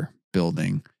what you're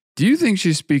building. Do you think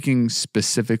she's speaking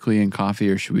specifically in coffee,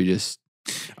 or should we just?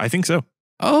 I think so.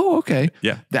 Oh, okay.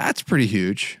 Yeah. That's pretty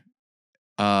huge.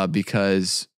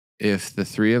 Because if the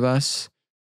three of us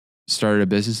started a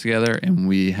business together and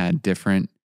we had different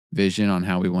vision on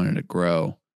how we wanted to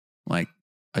grow, like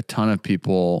a ton of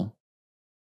people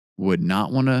would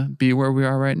not want to be where we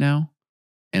are right now.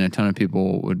 And a ton of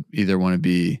people would either want to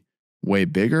be way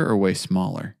bigger or way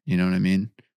smaller. You know what I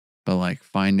mean? But like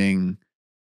finding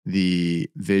the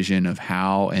vision of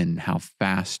how and how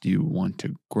fast you want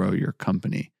to grow your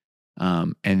company.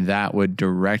 And that would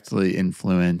directly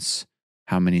influence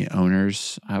how many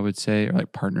owners, I would say, or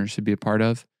like partners should be a part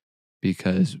of.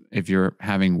 Because if you're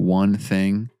having one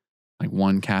thing, like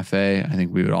one cafe, I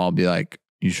think we would all be like,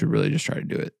 you should really just try to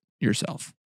do it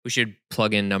yourself. We should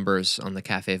plug in numbers on the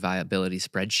cafe viability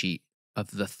spreadsheet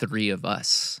of the three of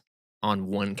us on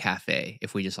one cafe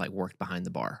if we just like worked behind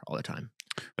the bar all the time.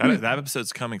 That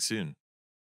episode's coming soon.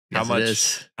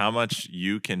 Yes, How much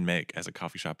you can make as a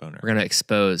coffee shop owner? We're going to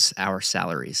expose our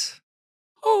salaries.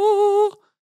 Oh,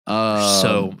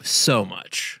 so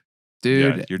much.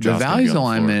 dude, Yeah, your the jaw's gonna be values on the floor.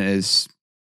 alignment is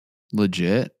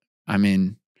legit. I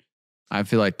mean, I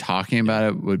feel like talking about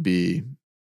it would be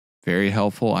very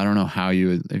helpful. I don't know how you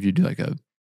would, if you do like a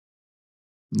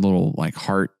little like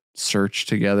heart search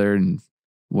together and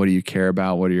what do you care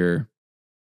about? What are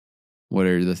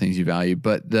the things you value?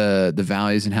 But the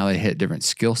values and how they hit different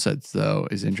skill sets though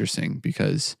is interesting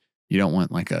because you don't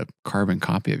want like a carbon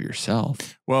copy of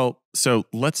yourself. Well, so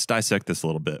let's dissect this a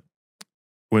little bit.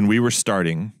 When we were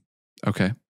starting,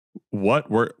 Okay. what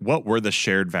were the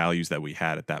shared values that we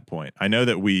had at that point? I know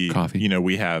that Coffee.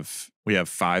 we have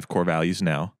 5 core values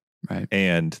now, Right.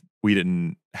 and we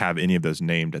didn't have any of those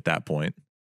named at that point.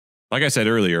 Like I said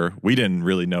earlier, we didn't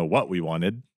really know what we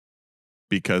wanted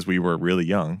because we were really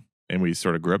young and we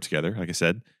sort of grew up together, like I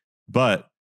said. But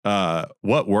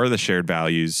what were the shared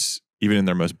values, even in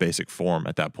their most basic form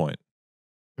at that point?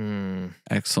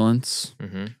 Excellence.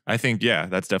 Mm-hmm. I think, yeah,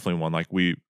 that's definitely one. Like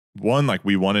we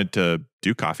wanted to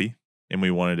do coffee and we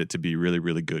wanted it to be really,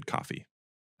 really good coffee.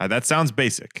 That sounds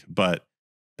basic, but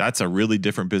that's a really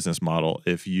different business model.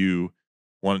 If you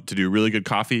want to do really good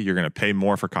coffee, you're going to pay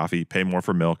more for coffee, pay more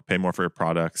for milk, pay more for your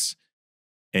products,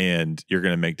 and you're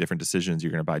going to make different decisions.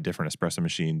 You're going to buy different espresso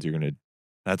machines.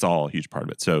 That's all a huge part of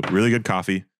it. So really good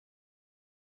coffee.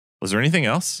 Was there anything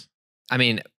else? I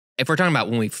mean, if we're talking about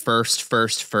when we first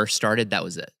started, that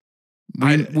was it.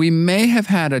 We may have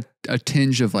had a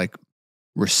tinge of like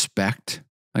respect.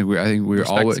 Like I think we were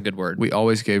Respect's always a good word. We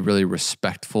always gave really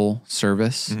respectful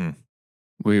service. Mhm.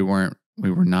 We were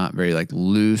not very like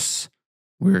loose.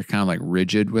 We were kind of like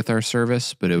rigid with our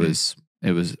service, but it was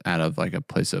out of like a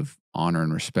place of honor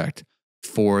and respect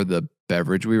for the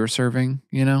beverage we were serving,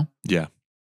 you know? Yeah.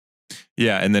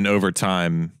 Yeah. And then over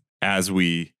time,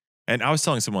 and I was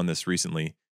telling someone this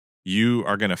recently, you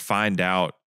are going to find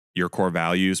out your core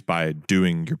values by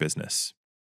doing your business.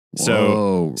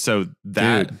 Whoa, So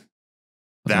that dude.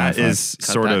 that is Cut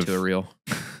sort that of to a reel.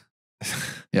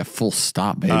 Yeah, full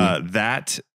stop, baby.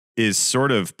 that is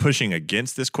sort of pushing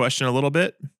against this question a little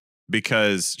bit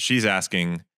because she's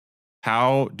asking,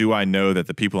 how do I know that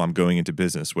the people I'm going into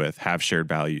business with have shared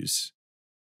values?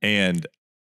 And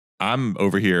I'm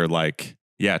over here like,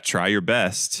 yeah, try your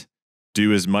best,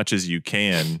 do as much as you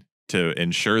can to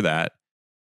ensure that.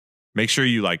 Make sure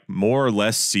you like more or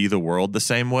less see the world the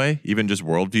same way, even just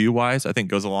worldview wise, I think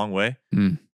goes a long way.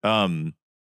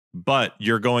 But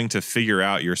you're going to figure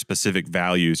out your specific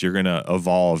values. You're going to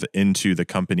evolve into the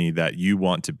company that you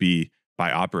want to be by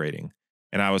operating.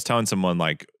 And I was telling someone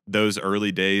like those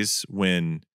early days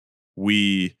when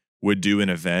we would do an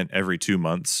event every 2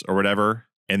 months or whatever.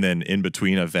 And then in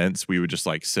between events, we would just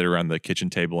like sit around the kitchen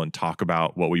table and talk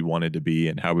about what we wanted to be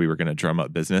and how we were going to drum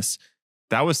up business.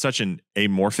 That was such an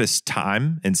amorphous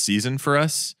time and season for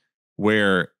us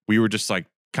where we were just like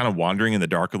kind of wandering in the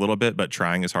dark a little bit, but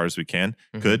trying as hard as we could.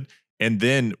 And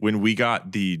then when we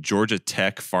got the Georgia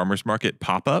Tech Farmers Market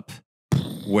pop-up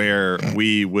where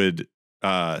we would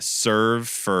serve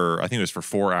for, I think it was for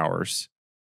 4 hours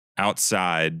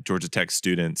outside Georgia Tech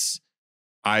students,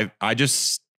 I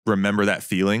just remember that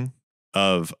feeling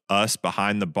of us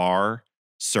behind the bar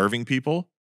serving people.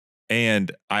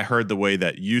 And I heard the way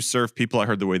that you serve people. I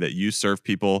heard the way that you serve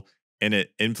people, and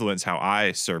it influenced how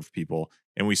I serve people.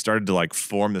 And we started to like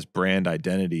form this brand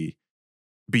identity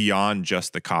beyond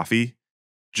just the coffee,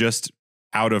 just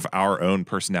out of our own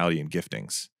personality and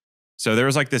giftings. So there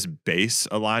was like this base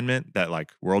alignment that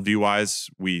like worldview wise,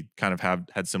 we kind of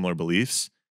had similar beliefs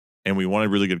and we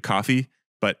wanted really good coffee,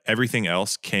 but everything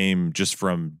else came just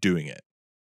from doing it.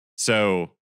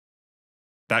 So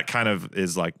that kind of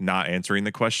is like not answering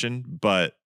the question,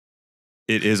 but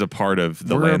it is a part of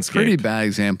the landscape. We're a pretty bad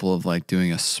example of like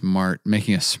making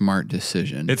a smart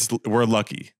decision. We're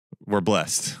lucky. We're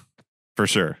blessed for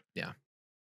sure. Yeah.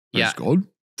 It's gold.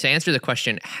 To answer the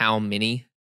question, how many?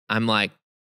 I'm like,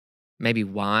 maybe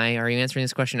why are you answering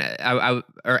this question? Or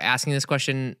asking this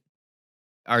question?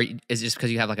 Is it just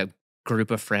because you have like a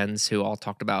group of friends who all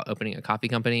talked about opening a coffee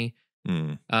company?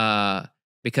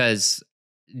 Because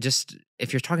just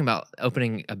if you're talking about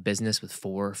opening a business with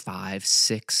 4, 5,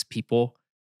 6 people,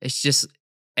 it's just,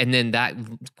 and then that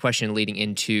question leading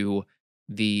into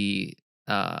the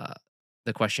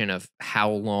question of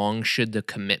how long should the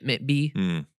commitment be?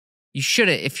 You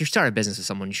shouldn't, if you start a business with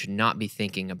someone, you should not be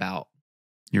thinking about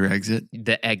your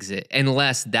exit,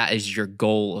 unless that is your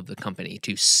goal of the company,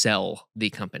 to sell the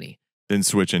company. Then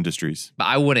switch industries. But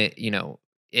I wouldn't,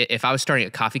 if I was starting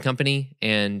a coffee company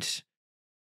and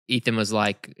Ethan was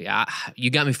like, yeah, you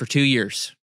got me for 2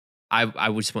 years, I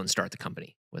just wouldn't start the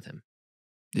company with him.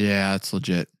 Yeah, that's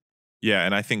legit. Yeah,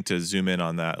 and I think to zoom in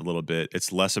on that a little bit,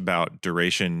 it's less about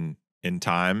duration in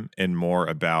time and more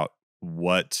about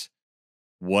what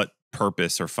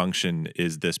purpose or function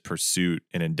is this pursuit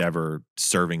and endeavor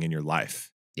serving in your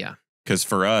life. Yeah. Because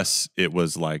for us, it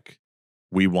was like,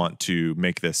 we want to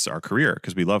make this our career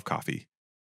because we love coffee.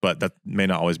 But that may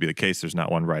not always be the case. There's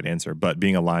not one right answer. But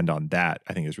being aligned on that,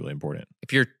 I think, is really important.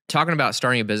 If you're talking about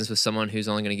starting a business with someone who's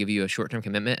only going to give you a short-term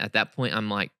commitment, at that point, I'm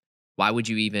like, why would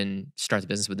you even start the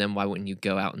business with them? Why wouldn't you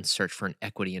go out and search for an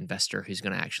equity investor who's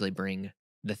going to actually bring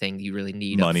the thing you really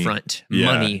need Money. up front, Yeah.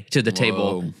 money to the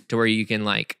table Whoa. to where you can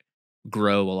like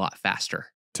grow a lot faster?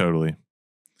 Totally.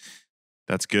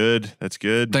 That's good. That's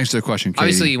good. Thanks for the question, Katie.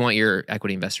 Obviously, you want your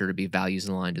equity investor to be values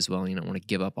aligned as well. You don't want to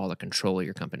give up all the control of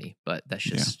your company, but that's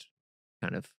just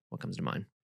kind of what comes to mind.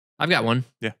 I've got one.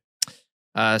 Yeah.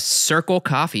 Circle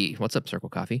Coffee. What's up, Circle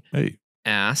Coffee? Hey.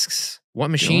 Asks,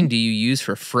 what machine do you use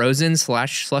for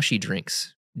frozen/slushy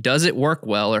drinks? Does it work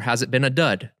well or has it been a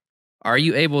dud? Are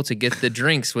you able to get the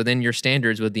drinks within your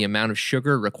standards with the amount of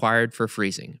sugar required for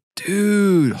freezing?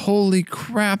 Dude, holy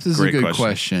crap. This Great is a good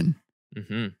question.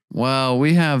 Mm-hmm. Well,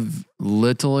 we have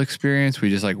little experience. We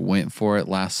just like went for it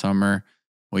last summer.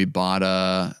 We bought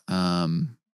a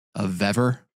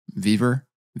Vevor, Vevor,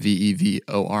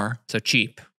 So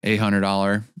cheap.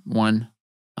 $800 one.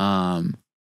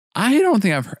 I don't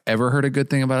think I've ever heard a good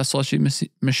thing about a slushy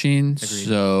machine. Agreed.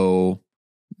 So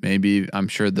maybe I'm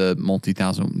sure the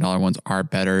multi-$1,000 ones are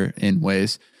better in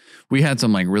ways. We had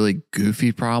some like really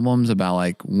goofy problems about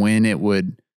like when it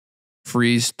would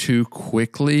freeze too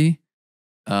quickly.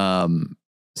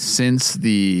 Since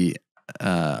the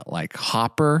like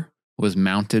hopper was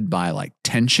mounted by like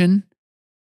tension,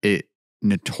 it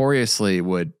notoriously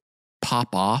would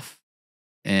pop off.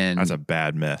 And That's a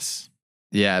bad mess.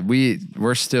 yeah, we've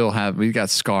got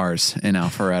scars in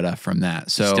Alpharetta from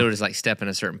that. So Still just like step in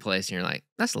a certain place and you're like,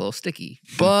 that's a little sticky.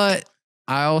 but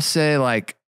I'll say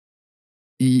like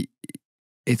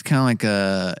it's kind of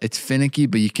like it's finicky,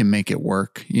 but you can make it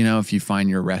work, you know, if you find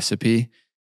your recipe.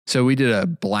 So we did a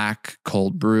black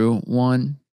cold brew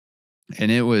one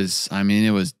and it was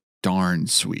darn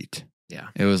sweet. Yeah.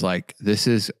 It was like, this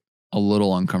is a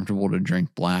little uncomfortable to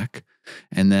drink black.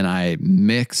 And then I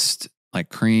mixed like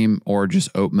cream or just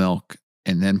oat milk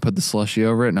and then put the slushy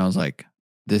over it. And I was like,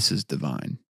 this is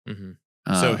divine. Mm-hmm.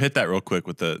 So hit that real quick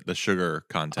with the sugar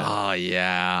content. Oh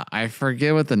yeah. I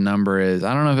forget what the number is.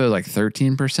 I don't know if it was like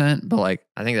 13%, but like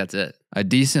I think that's it. a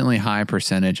decently high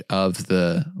percentage of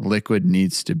the liquid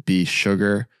needs to be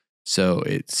sugar. So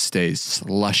it stays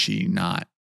slushy, not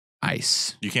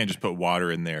ice. You can't just put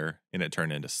water in there and it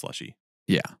turn into slushy.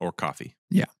 Yeah. Or coffee.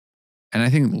 And I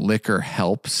think liquor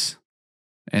helps.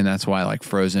 And that's why like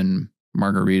frozen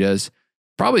margaritas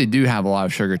probably do have a lot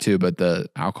of sugar too, but the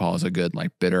alcohol is a good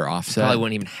like bitter offset. Probably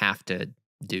wouldn't even have to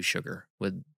do sugar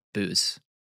with booze,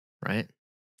 right?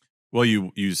 Well,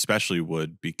 you especially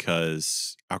would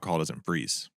because alcohol doesn't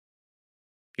freeze.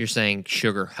 You're saying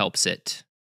sugar helps it.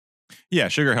 Yeah,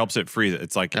 sugar helps it freeze.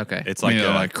 It's like Okay. It's I like mean,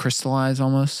 like crystallize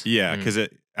almost. yeah, because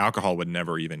alcohol would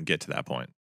never even get to that point.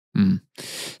 Mm.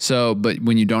 So, but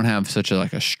when you don't have such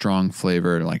a strong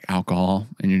flavor like alcohol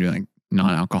and you're doing like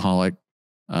non-alcoholic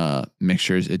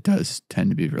mixtures, it does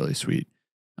tend to be really sweet.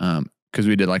 Because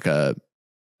we did like a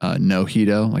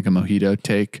mojito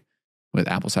take with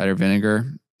apple cider vinegar,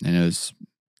 and it was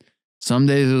some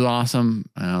days it was awesome,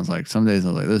 and I was like, some days I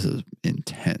was like, this is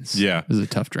intense. Yeah. This is a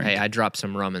tough drink. Hey, I dropped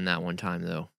some rum in that one time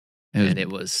though, and it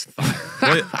was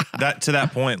fire. That to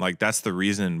that point, like that's the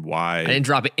reason why I didn't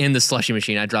drop it in the slushy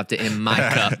machine. I dropped it in my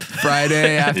cup.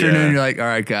 Friday afternoon, Yeah. you're like, all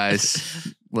right,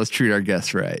 guys, let's treat our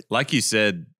guests right. like you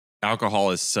said,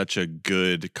 alcohol is such a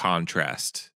good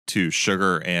contrast to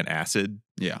sugar and acid.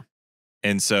 Yeah.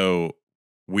 And so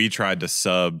we tried to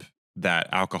sub that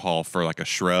alcohol for like a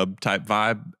shrub type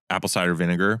vibe, apple cider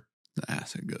vinegar, The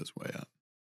acid goes way up.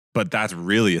 but that's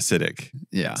really acidic.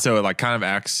 Yeah. So it like kind of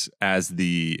acts as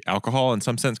the alcohol in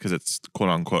some sense because it's quote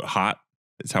unquote hot.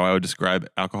 Is how I would describe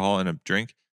alcohol in a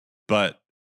drink. But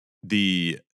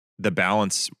the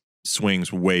balance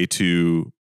swings way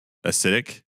too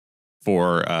acidic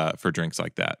for drinks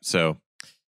like that. So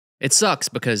It sucks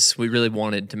because we really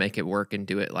wanted to make it work and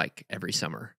do it like every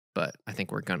summer, but I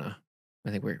think we're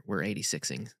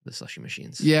 86ing the slushy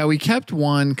machines. Yeah, we kept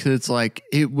one because it's like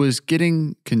it was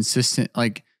getting consistent.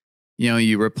 Like, you know,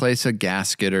 you replace a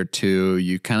gasket or two,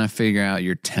 you kind of figure out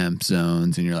your temp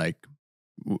zones, and you're like,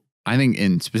 I think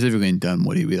specifically in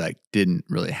Dunwoody, we like didn't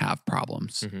really have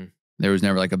problems. Mm-hmm. There was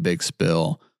never like a big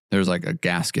spill. There was like a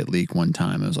gasket leak one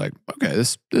time. It was like, okay,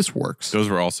 this works. those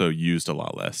were also used a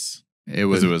lot less. It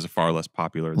was Because it was far less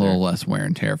popular a little there. less wear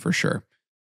and tear for sure.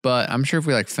 But I'm sure if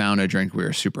we like found a drink we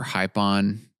were super hype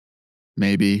on,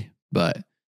 maybe, but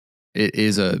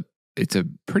it's a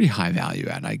pretty high value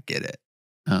add. I get it.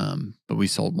 But we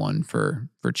sold one for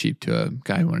cheap to a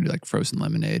guy who wanted to do like frozen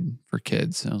lemonade for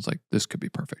kids. And I was like, this could be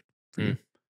perfect for you.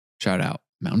 Shout out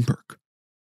Mountain Berg.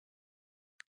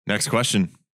 Next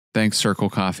question. Thanks, Circle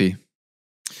Coffee.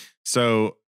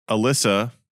 So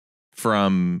Alyssa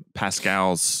from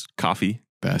Pascal's Coffee.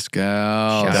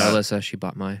 Pascal. Shout out Alyssa. She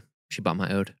bought my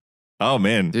ode. Oh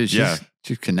man. Dude,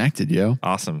 she's connected, yo.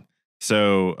 Awesome.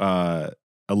 So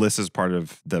Alyssa's part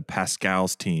of the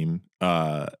Pascal's team.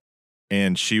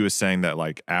 And she was saying that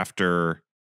like after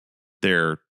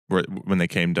when they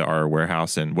came to our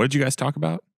warehouse, and what did you guys talk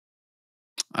about?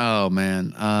 Oh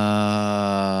man.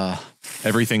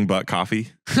 Everything but coffee.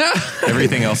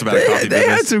 Everything else about a coffee They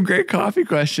business. had some great coffee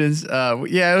questions.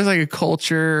 Yeah, it was like a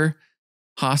culture,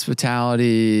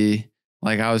 hospitality.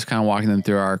 Like I was kind of walking them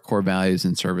through our core values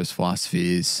and service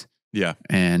philosophies. Yeah.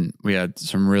 And we had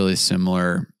some really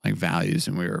similar like values,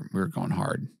 and we were going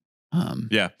hard.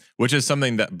 Yeah, which is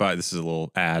something that, but this is a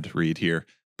little ad read here,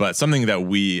 but something that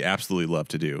we absolutely love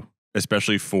to do,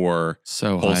 especially for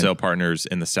wholesale partners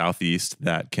in the Southeast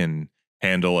that can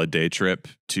handle a day trip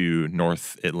to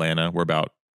North Atlanta. We're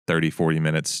about 30, 40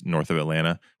 minutes north of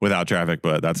Atlanta without traffic,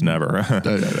 but that's never.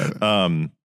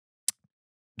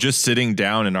 Just sitting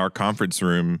down in our conference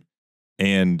room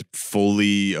and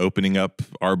fully opening up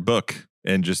our book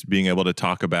and just being able to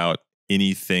talk about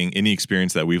any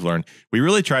experience that we've learned. We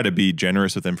really try to be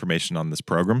generous with information on this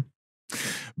program,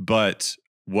 but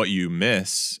what you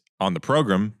miss on the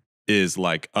program is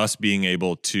like us being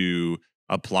able to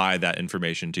apply that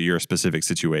information to your specific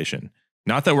situation.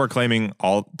 Not that we're claiming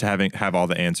have all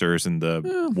the answers and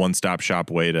the one-stop shop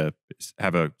way to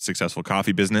have a successful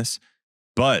coffee business,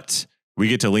 but we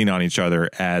get to lean on each other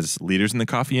as leaders in the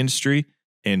coffee industry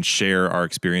and share our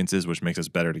experiences, which makes us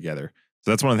better together. So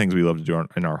that's one of the things we love to do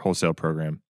in our wholesale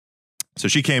program. So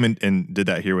she came in and did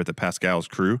that here with the Pascal's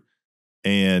crew.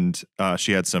 And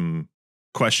she had some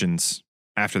questions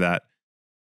after that.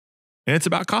 And it's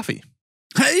about coffee.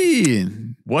 Hey,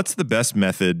 What's the best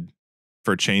method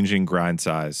for changing grind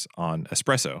size on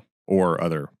espresso or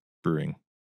other brewing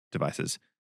devices?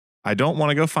 I don't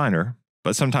want to go finer,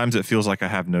 but sometimes it feels like I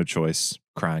have no choice.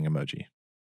 Crying emoji.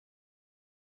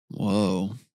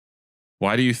 Whoa.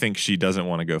 Why do you think she doesn't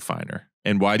want to go finer?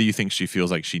 And why do you think she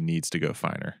feels like she needs to go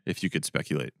finer, if you could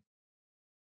speculate?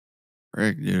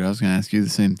 Rick, dude, I was going to ask you the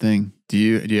same thing. Do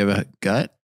you have a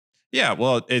gut? Yeah,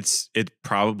 well, it's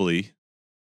probably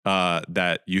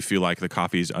that you feel like the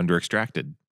coffee is under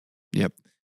extracted. Yep.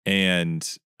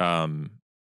 And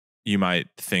you might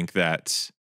think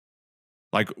that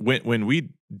like when we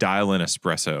dial in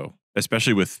espresso,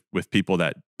 especially with people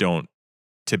that don't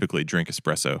typically drink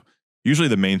espresso, usually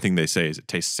the main thing they say is it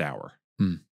tastes sour.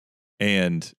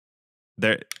 And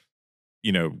there,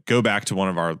 go back to one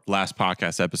of our last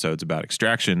podcast episodes about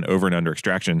extraction, over and under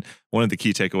extraction. One of the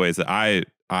key takeaways that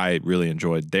I really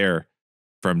enjoyed there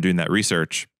from doing that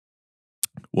research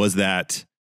was that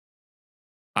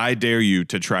I dare you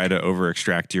to try to over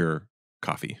extract your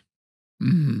coffee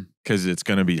because it's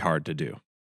going to be hard to do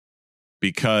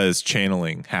because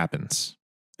channeling happens,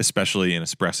 especially in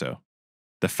espresso,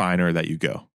 the finer that you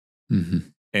go.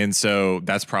 And so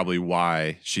that's probably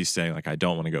why she's saying like, I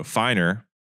don't want to go finer.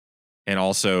 And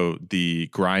also the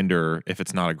grinder, if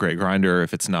it's not a great grinder,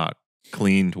 if it's not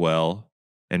cleaned well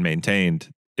and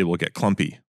maintained, it will get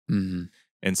clumpy. And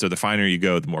so the finer you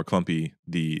go, the more clumpy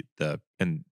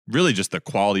and really just the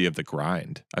quality of the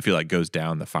grind, I feel like goes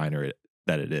down the finer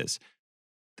that it is.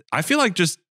 I feel like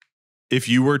just if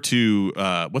you were to,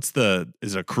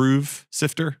 is a Groove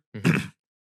sifter?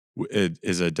 It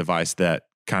is a device that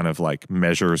kind of like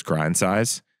measures grind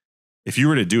size. If you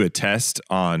were to do a test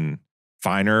on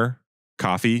finer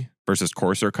coffee versus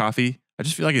coarser coffee, I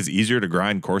just feel like it's easier to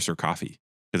grind coarser coffee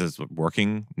because it's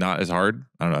working not as hard.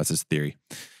 I don't know. That's his theory.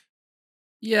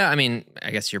 Yeah, I mean, I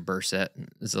guess your burr set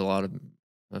is a lot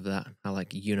of that. How like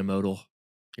unimodal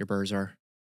your burrs are.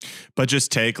 But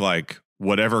just take like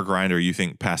whatever grinder you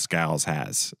think Pascal's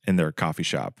has in their coffee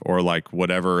shop, or like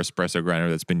whatever espresso grinder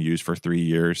that's been used for 3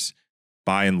 years,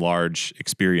 by and large,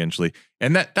 experientially.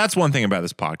 And that's one thing about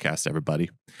this podcast, everybody,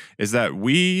 is that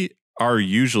we are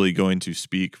usually going to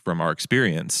speak from our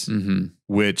experience,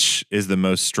 which is the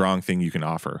most strong thing you can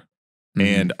offer.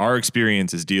 And our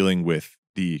experience is dealing with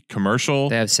the commercial.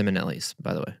 They have Simonelli's,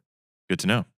 by the way. Good to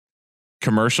know.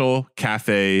 Commercial,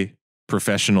 cafe,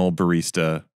 professional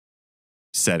barista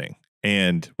setting.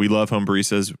 And we love home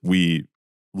baristas. We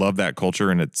love that culture.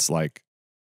 And it's like,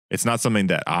 it's not something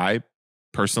that I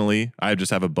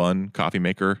just have a Bunn coffee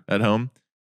maker at home.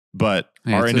 But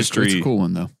Hey, our it's industry, a cool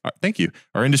one though. thank you.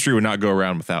 Our industry would not go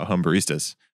around without home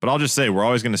baristas. But I'll just say we're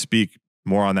always going to speak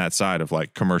more on that side of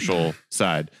like commercial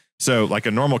side. So like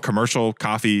a normal commercial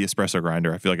coffee espresso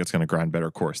grinder, I feel like it's going to grind better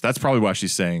coarse. That's probably why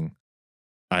she's saying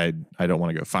I don't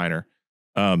want to go finer.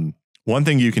 One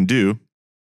thing you can do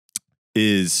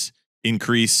is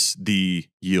increase the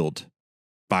yield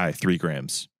by 3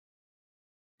 grams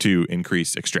to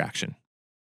increase extraction.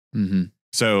 Mm-hmm.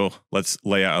 So let's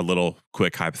lay out a little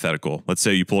quick hypothetical. Let's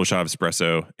say you pull a shot of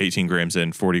espresso, 18 grams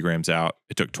in, 40 grams out.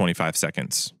 It took 25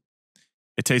 seconds.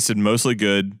 It tasted mostly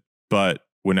good, but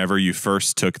whenever you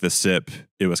first took the sip,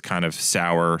 it was kind of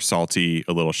sour, salty,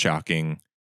 a little shocking,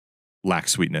 lacked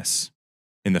sweetness.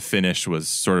 And the finish was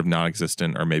sort of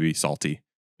non-existent or maybe salty.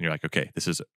 And you're like, okay, this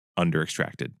is under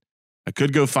extracted. I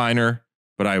could go finer,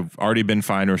 but I've already been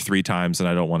finer 3 times and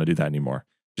I don't want to do that anymore.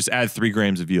 Just add 3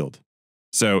 grams of yield.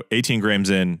 So 18 grams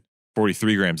in,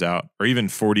 43 grams out, or even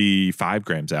 45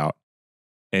 grams out.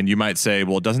 And you might say,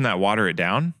 well, doesn't that water it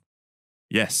down?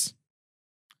 Yes.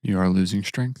 You are losing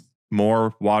strength.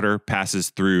 More water passes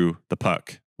through the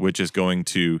puck, which is going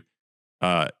to,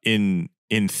 in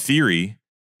theory,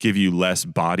 give you less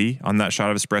body on that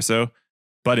shot of espresso.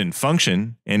 But in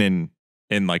function and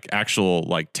in like actual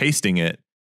like tasting it,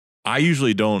 I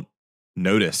usually don't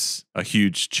notice a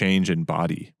huge change in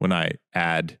body when I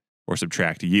add or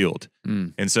subtract yield.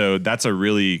 And so that's a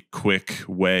really quick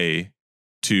way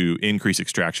to increase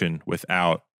extraction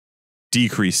without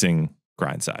decreasing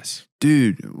grind size.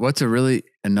 Dude, what's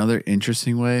another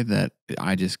interesting way that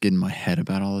I just get in my head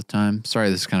about all the time? Sorry,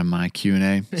 this is kind of my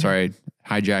Q&A. Sorry,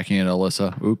 hijacking it,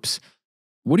 Alyssa. Oops.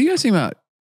 What do you guys think about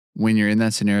when you're in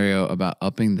that scenario about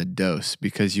upping the dose?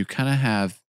 Because you kind of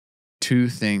have 2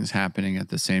 things happening at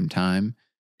the same time.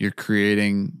 You're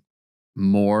creating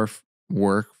more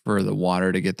work for the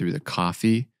water to get through the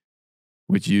coffee,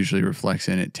 which usually reflects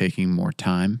in it taking more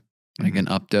time. Like an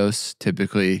up dose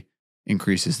typically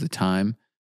increases the time,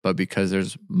 but because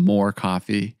there's more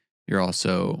coffee, you're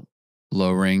also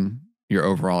lowering your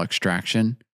overall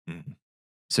extraction.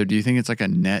 So do you think it's like a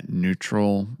net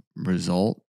neutral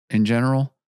result in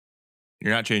general?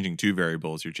 You're not changing 2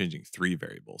 variables, you're changing 3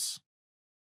 variables.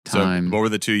 Time. So what were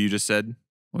the 2 you just said?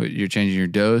 Well, you're changing your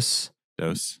dose.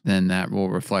 Then that will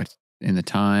reflect in the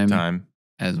time.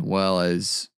 As well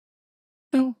as,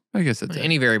 no, I guess that's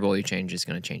any variable you change is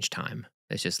going to change time.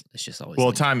 It's just always.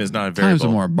 Well, time is not a variable. Time's a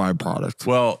more byproduct.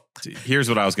 Well, here's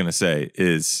what I was going to say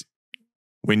is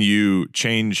when you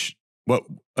change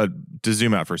to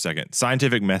zoom out for a second,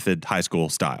 scientific method, high school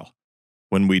style.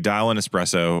 When we dial in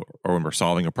espresso or when we're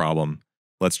solving a problem,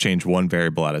 let's change 1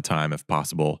 variable at a time if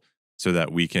possible so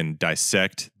that we can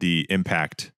dissect the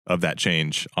impact of that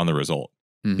change on the result.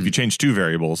 If you change 2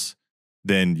 variables,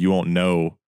 then you won't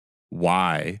know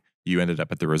why you ended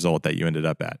up at the result that you ended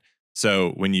up at.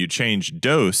 So when you change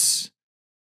dose,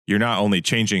 you're not only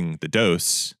changing the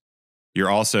dose, you're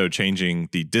also changing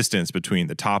the distance between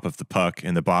the top of the puck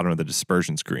and the bottom of the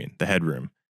dispersion screen, the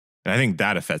headroom. And I think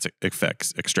that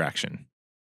affects extraction.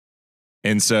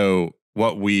 And so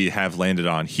what we have landed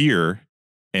on here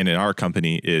and in our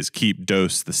company is keep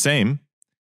dose the same,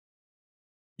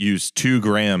 use 2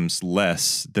 grams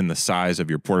less than the size of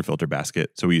your portafilter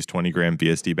basket. So we use 20-gram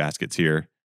VSD baskets here.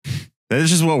 This is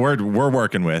just what we're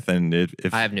working with. And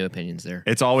if I have new opinions there.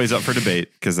 It's always up for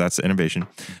debate because that's innovation.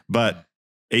 But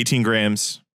 18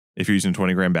 grams, if you're using a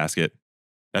 20-gram basket,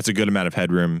 that's a good amount of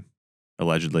headroom,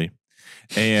 allegedly.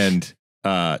 And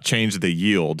change the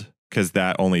yield because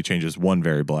that only changes 1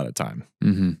 variable at a time.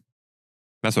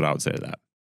 That's what I would say to that.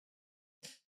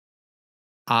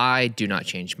 I do not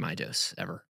change my dose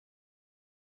ever.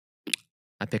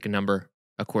 I pick a number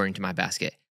according to my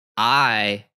basket.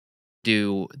 I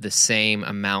do the same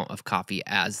amount of coffee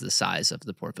as the size of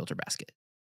the portafilter basket.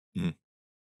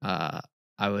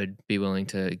 I would be willing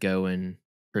to go and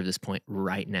prove this point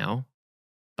right now.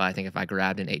 But I think if I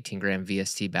grabbed an 18-gram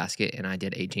VST basket and I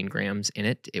did 18 grams in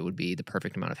it, it would be the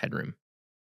perfect amount of headroom.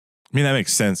 I mean, that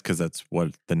makes sense because that's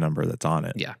what the number that's on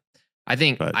it. Yeah. I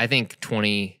think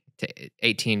 20 to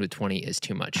 18 with 20 is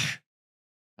too much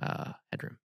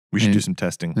headroom. We should do some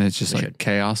testing. And it's just like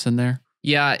chaos in there.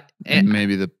 Yeah. And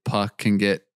maybe the puck can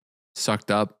get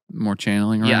sucked up, more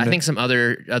channeling around Yeah, I it. think some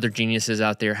other geniuses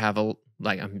out there have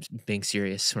I'm being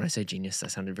serious when I say genius.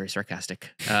 That sounded very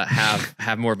sarcastic.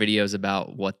 Have more videos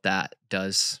about what that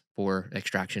does for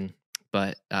extraction.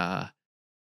 But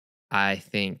I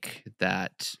think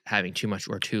that having too much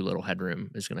or too little headroom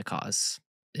is going to cause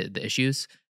the issues.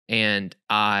 And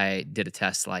I did a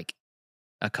test like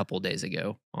a couple days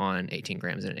ago on 18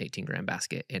 grams in an 18-gram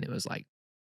basket, and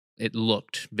it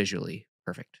looked visually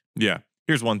perfect. Yeah.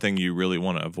 Here's one thing you really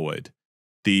want to avoid.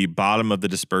 the bottom of the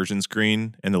dispersion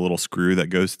screen and the little screw that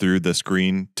goes through the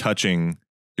screen touching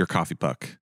your coffee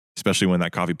puck, especially when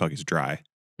that coffee puck is dry.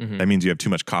 Mhm. That means you have too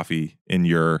much coffee in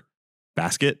your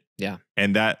basket. Yeah.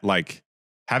 And that, like,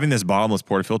 having this bottomless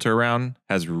portafilter around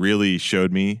has really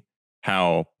showed me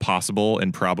how possible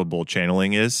and probable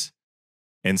channeling is.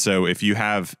 And so if you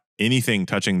have anything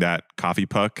touching that coffee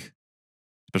puck,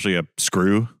 especially a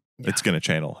screw, it's going to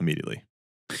channel immediately.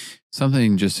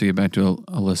 Something just to get back to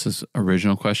Alyssa's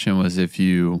original question was if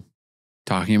you,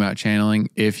 talking about channeling,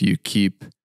 if you keep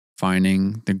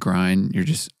finding the grind, you're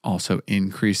just also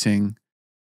increasing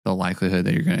the likelihood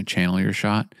that you're going to channel your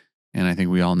shot. And I think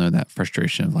we all know that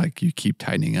frustration of like, you keep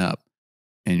tightening up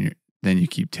and then you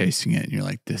keep tasting it and you're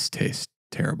like, this tastes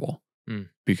terrible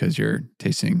because you're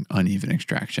tasting uneven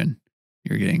extraction.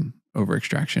 You're getting over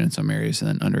extraction in some areas and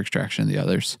then under extraction in the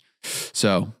others.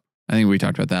 So I think we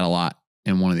talked about that a lot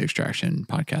in one of the extraction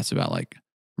podcasts about like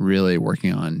really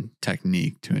working on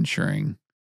technique to ensuring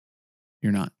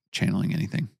you're not channeling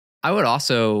anything. I would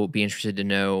also be interested to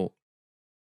know,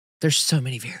 there's so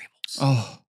many variables.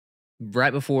 Oh,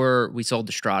 Right before we sold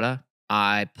the Strata,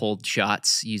 I pulled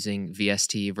shots using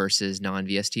VST versus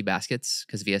non-VST baskets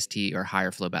because VST are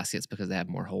higher flow baskets because they have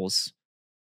more holes.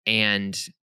 And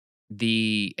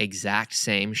the exact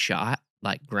same shot,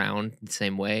 like ground the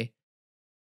same way,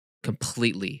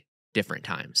 completely different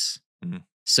times. Mhm.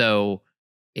 So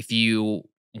if you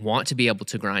want to be able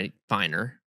to grind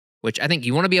finer, which I think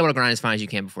you want to be able to grind as fine as you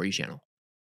can before you channel.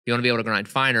 If you want to be able to grind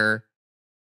finer,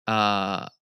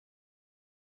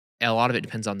 a lot of it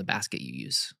depends on the basket you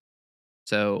use.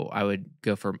 So I would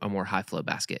go for a more high flow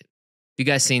basket. Have you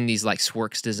guys seen these like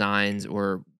Swerks designs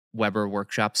or Weber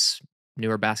Workshops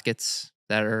newer baskets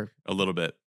that are, A little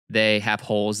bit, they have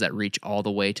holes that reach all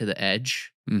the way to the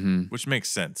edge? which makes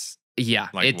sense. Yeah,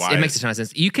 Like, it makes a ton of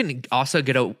sense. You can also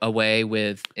get away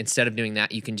with, instead of doing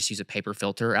that, you can just use a paper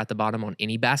filter at the bottom on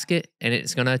any basket and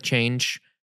it's going to change.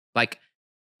 Like,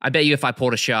 I bet you if I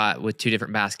pulled a shot with two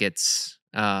different baskets,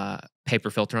 paper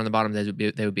filter on the bottom, they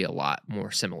would be a lot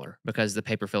more similar because the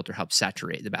paper filter helps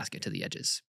saturate the basket to the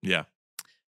edges. Yeah.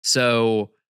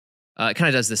 So it kind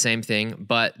of does the same thing,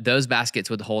 but those baskets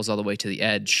with the holes all the way to the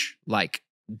edge, like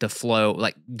the flow,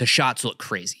 like the shots look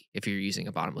crazy if you're using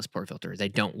a bottomless portafilter. They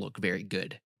don't look very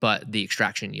good, but the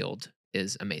extraction yield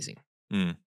is amazing.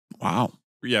 wow.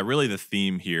 Yeah, really the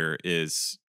theme here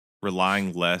is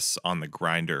relying less on the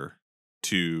grinder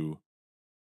to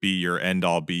be your end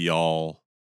all be all,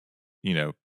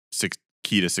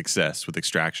 key to success with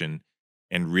extraction,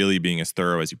 and really being as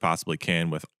thorough as you possibly can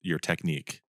with your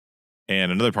technique.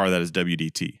 And another part of that is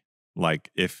WDT. Like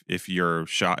if your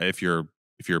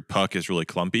puck is really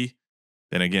clumpy,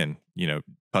 then again,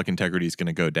 puck integrity is going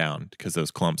to go down because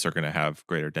those clumps are going to have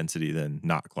greater density than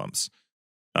not clumps.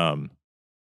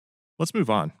 Let's move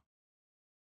on.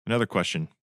 Another question.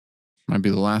 Might be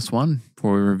the last one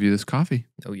before we review this coffee.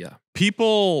 Oh yeah.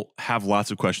 People have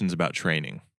lots of questions about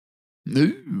training.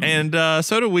 Ooh. And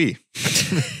so do we.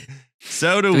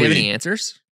 So do we we. have any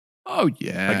answers? Oh,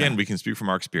 yeah. Again, we can speak from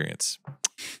our experience.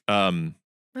 Oh,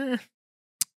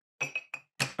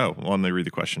 well, let me read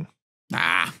the question.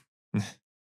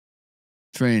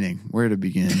 Training. Where to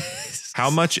begin?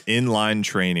 How much inline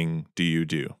training do you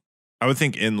do? I would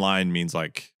think inline means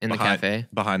like In the cafe?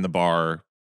 behind the bar,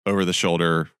 over the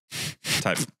shoulder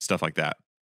type stuff like that.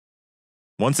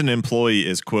 Once an employee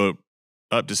is, quote,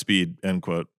 up to speed, end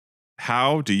quote,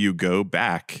 how do you go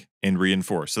back and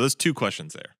reinforce? So there's two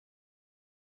questions there.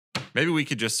 Maybe we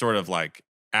could just sort of like,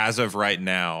 as of right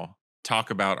now, talk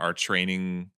about our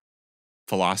training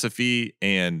philosophy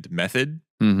and method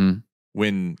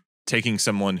when taking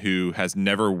someone who has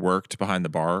never worked behind the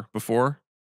bar before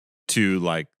to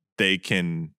like, they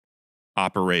can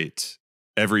operate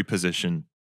every position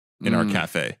in our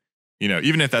cafe.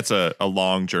 Even if that's a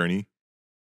long journey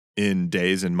in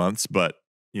days and months, but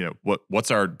what's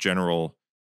our general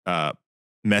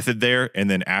method there? And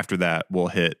then after that, we'll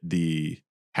hit the,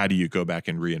 how do you go back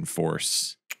and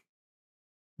reinforce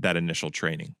that initial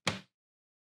training?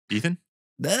 Ethan?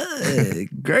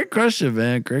 Great question,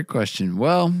 man. Great question.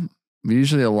 Well, we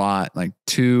usually allot like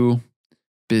 2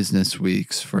 business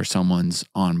weeks for someone's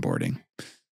onboarding.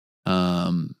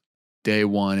 Day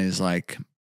 1 is like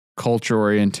culture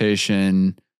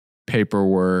orientation,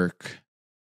 paperwork,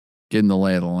 getting the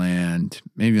lay of the land,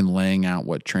 maybe even laying out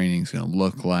what training is going to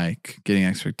look like, getting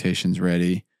expectations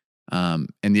ready. And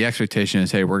the expectation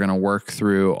is, hey, we're going to work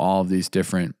through all of these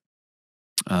different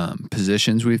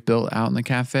positions we've built out in the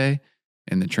cafe,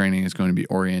 and the training is going to be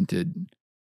oriented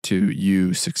to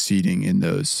you succeeding in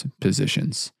those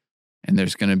positions. And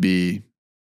there's going to be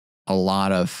a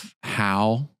lot of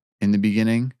how in the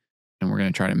beginning, and we're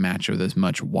going to try to match with as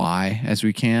much why as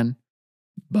we can.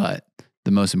 But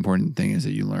the most important thing is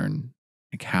that you learn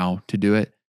like how to do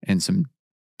it and some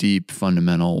deep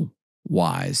fundamental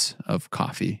whys of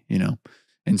coffee, you know.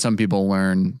 And some people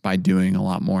learn by doing a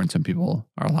lot more, and some people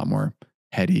are a lot more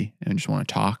heady and just want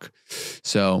to talk.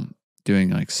 So doing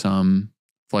like some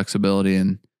flexibility,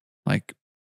 and like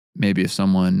maybe if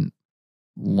someone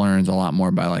learns a lot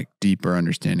more by like deeper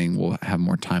understanding, we'll have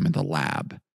more time in the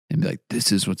lab and be like,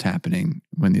 this is what's happening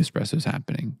when the espresso is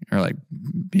happening or like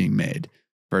being made,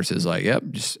 versus like, yep,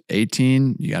 just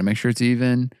 18, you got to make sure it's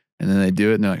even. And then they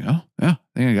do it and they're like, oh yeah,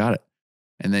 I think I got it.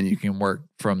 And then you can work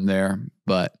from there.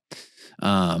 But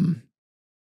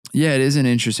yeah, it is an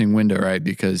interesting window, right?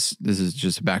 Because this is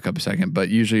just to back up a second, but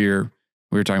usually we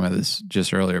were talking about this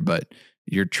just earlier, but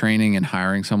you're training and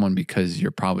hiring someone because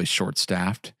you're probably short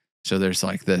staffed. So there's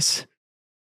like this,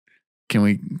 can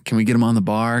we get them on the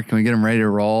bar? Can we get them ready to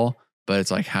roll? But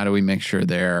it's like, how do we make sure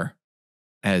they're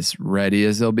as ready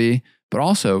as they'll be? But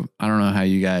also, I don't know how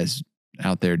you guys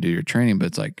out there do your training, but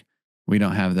it's like, we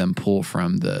don't have them pull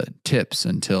from the tips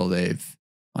until they're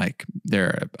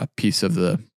a piece of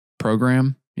the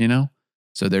program, you know?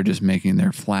 So they're just making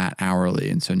their flat hourly.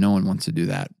 And so no one wants to do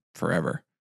that forever.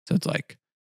 So it's like,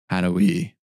 how do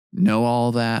we know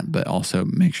all that, but also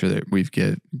make sure that we've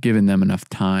given them enough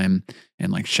time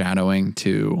and like shadowing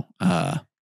to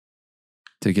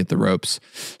get the ropes.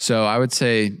 So I would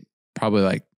say probably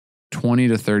like 20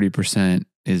 to 30%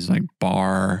 is like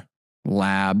bar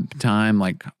lab time,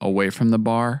 like away from the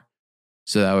bar.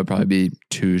 So that would probably be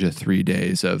 2 to 3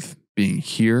 days of being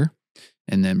here,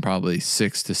 and then probably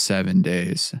 6 to 7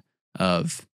 days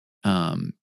of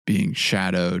being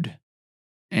shadowed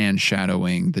and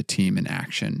shadowing the team in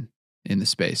action in the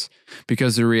space.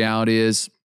 Because the reality is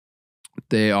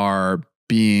they are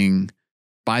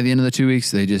by the end of the 2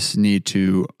 weeks, they just need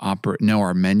to know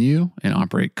our menu and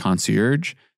operate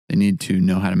concierge. They need to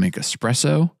know how to make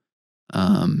espresso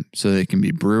so they can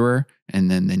be brewer. And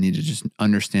then they need to just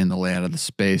understand the layout of the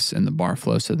space and the bar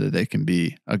flow so that they can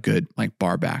be a good like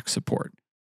bar back support.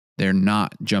 They're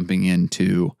not jumping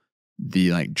into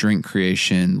the like drink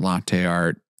creation, latte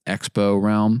art, expo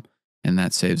realm. And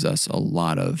that saves us a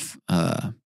lot of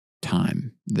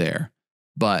time there.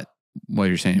 But what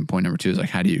you're saying in point number 2 is like,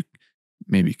 how do you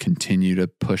maybe continue to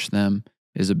push them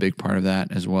is a big part of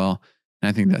that as well. And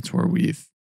I think that's where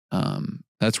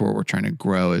that's where we're trying to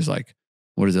grow, is like,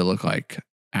 what does it look like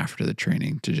after the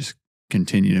training to just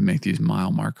continue to make these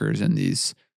mile markers and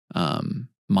these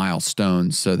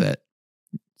milestones so that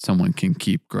someone can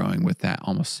keep growing with that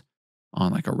almost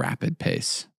on like a rapid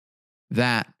pace.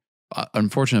 That,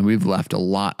 unfortunately, we've left a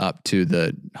lot up to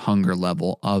the hunger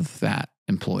level of that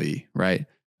employee, right?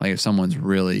 Like if someone's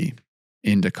really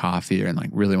into coffee and like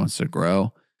really wants to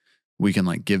grow, we can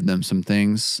like give them some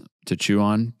things to chew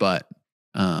on, but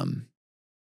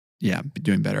be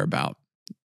doing better about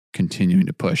continuing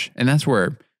to push. And that's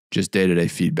where just day-to-day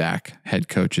feedback, head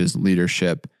coaches,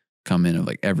 leadership come in of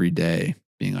like every day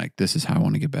being like, this is how I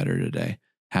want to get better today.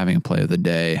 Having a play of the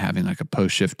day, having like a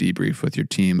post-shift debrief with your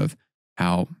team of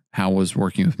how was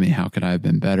working with me, how could I have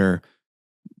been better,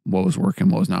 what was working,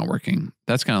 what was not working.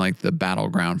 That's kind of like the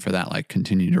battleground for that, like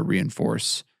continue to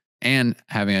reinforce, and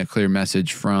having a clear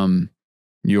message from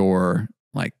your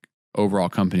like overall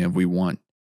company of we want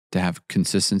to have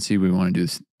consistency. We want to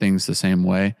do things the same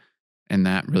way. And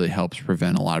that really helps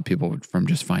prevent a lot of people from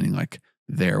just finding like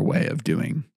their way of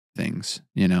doing things,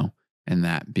 you know, and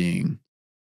that being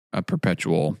a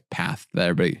perpetual path that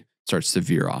everybody starts to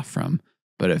veer off from.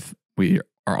 But if we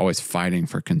are always fighting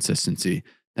for consistency,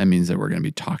 that means that we're going to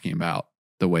be talking about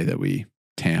the way that we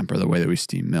tamp or the way that we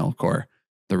steam milk or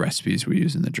the recipes we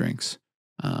use in the drinks.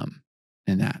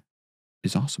 And that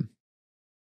is awesome.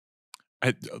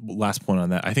 Last point on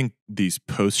that. I think these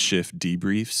post-shift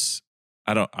debriefs,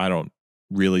 I don't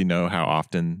really know how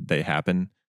often they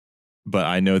happen, but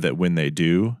I know that when they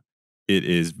do, it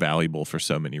is valuable for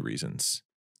so many reasons.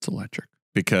 It's electric.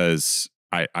 Because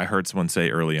I heard someone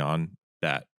say early on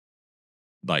that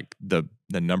like the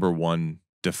number one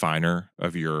definer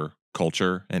of your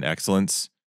culture and excellence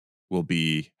will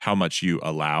be how much you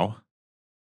allow.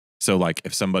 So like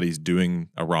if somebody's doing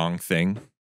a wrong thing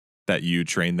that you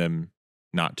train them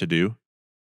not to do,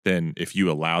 then if you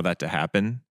allow that to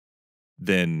happen,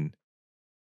 then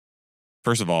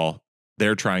first of all,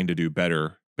 they're trying to do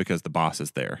better because the boss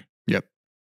is there. Yep.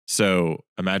 So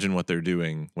imagine what they're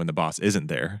doing when the boss isn't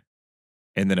there.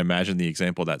 And then imagine the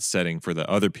example that's setting for the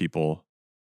other people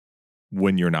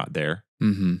when you're not there.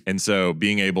 Mm-hmm. And so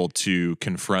being able to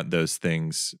confront those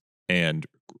things and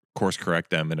course correct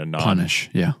them in a punish.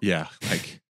 Yeah. Yeah.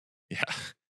 Like, yeah.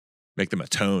 Make them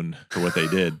atone for what they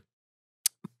did.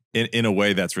 in a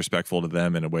way that's respectful to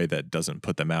them, in a way that doesn't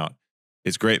put them out,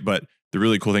 is great. But the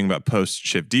really cool thing about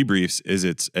post-shift debriefs is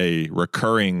it's a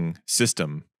recurring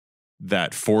system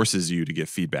that forces you to get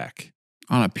feedback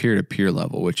on a peer-to-peer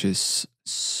level, which is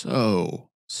so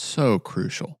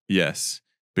crucial. Yes,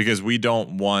 because we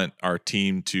don't want our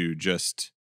team to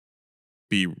just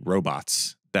be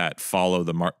robots that follow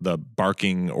the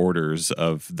barking orders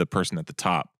of the person at the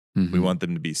top. Mm-hmm. We want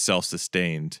them to be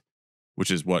self-sustained, which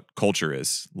is what culture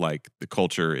is. Like, the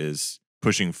culture is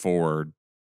pushing forward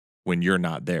when you're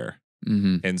not there.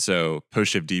 Mm-hmm. And so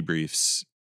post-shift debriefs,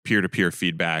 peer-to-peer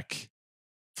feedback,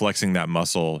 flexing that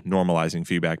muscle, normalizing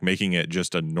feedback, making it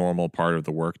just a normal part of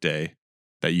the workday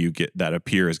that you get, that a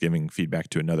peer is giving feedback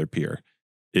to another peer,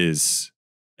 is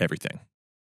everything.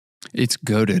 It's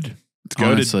goated. It's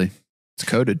goated. Honestly. It's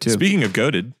coded too. Speaking of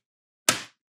goated.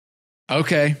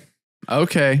 Okay.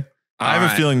 I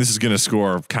have a feeling this is going to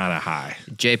score kind of high.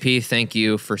 JP, thank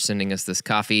you for sending us this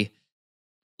coffee.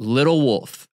 Little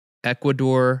Wolf,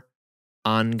 Ecuador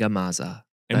Angamaza.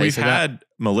 And we've had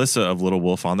Melissa of Little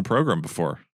Wolf on the program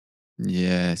before.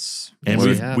 Yes.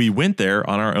 And we went there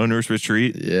on our owner's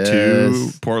retreat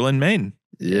to Portland, Maine.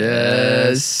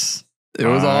 Yes. It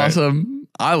was awesome.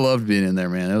 I loved being in there,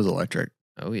 man. It was electric.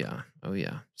 Oh, yeah.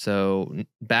 So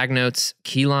bag notes,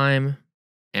 key lime,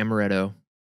 amaretto,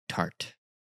 tart.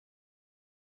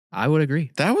 I would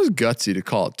agree. That was gutsy to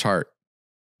call it tart,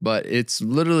 but it's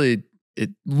literally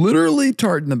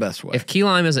tart in the best way. If key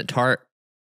lime isn't tart,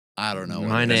 I don't know.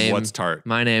 What's tart?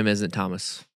 My name isn't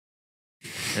Thomas.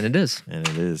 And it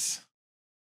is.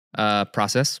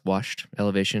 Process, washed,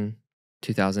 elevation,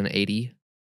 2,080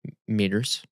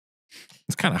 meters.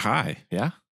 It's kind of high,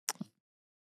 yeah?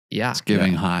 Yeah. It's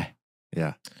giving high.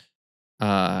 Yeah.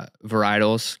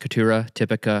 Varietals, Catura,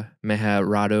 Typica,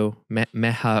 Mejorado,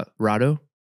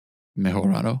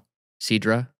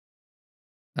 Sidra,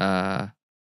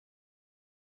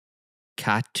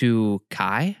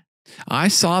 Katukai. I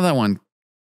saw that one.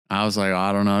 I was like,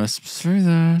 I don't know how to say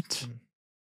that.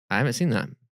 I haven't seen that.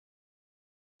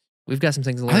 We've got some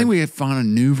things to learn. I think we had found a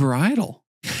new varietal.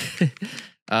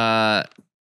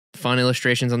 Fun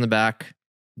illustrations on the back.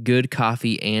 Good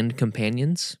coffee and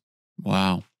companions.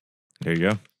 Wow. There you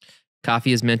go.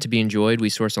 Coffee is meant to be enjoyed. We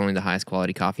source only the highest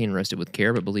quality coffee and roast it with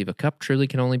care, but believe a cup truly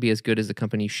can only be as good as the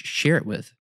company you share it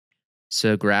with.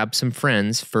 So grab some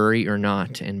friends, furry or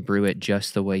not, and brew it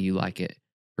just the way you like it.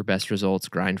 For best results,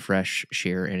 grind fresh,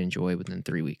 share, and enjoy within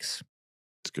 3 weeks.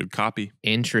 It's good copy.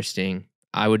 Interesting.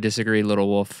 I would disagree, Little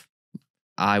Wolf.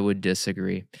 I would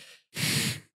disagree.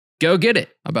 Go get it.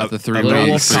 About the 3 weeks.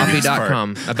 weeks.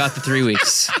 LittleWolfCoffee.com. About the 3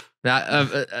 weeks. The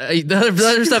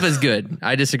other stuff is good.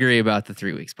 I disagree about the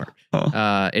 3 weeks part.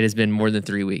 It has been more than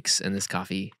 3 weeks, and this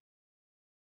coffee.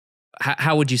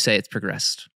 How would you say it's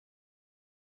progressed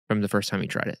from the first time you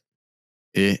tried it?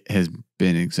 It has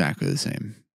been exactly the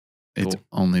same. It's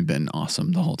only been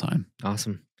awesome the whole time.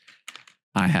 Awesome.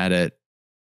 I had it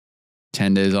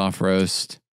 10 days off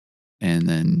roast and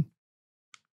then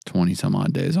 20 some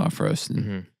odd days off roast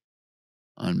and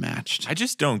unmatched. I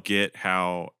just don't get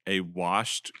how a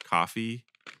washed coffee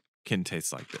can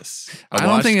taste like this. I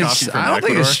don't think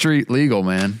it's street legal,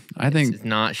 man. I think it's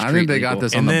not street I think they legal. got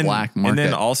this on the black market. And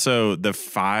then also the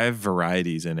 5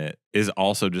 varieties in it is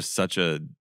also just such a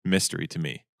mystery to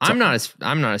me. I'm not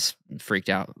as freaked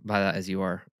out by that as you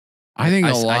are. I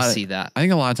see that. I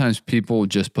think a lot of times people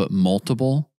just put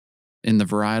multiple in the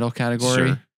varietal category,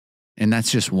 Sure. and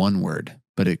that's just one word,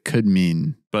 but it could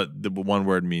mean. But the one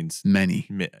word means many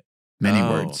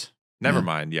words. Never Yeah.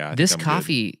 mind. Yeah. I This think I'm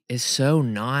coffee is so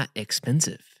not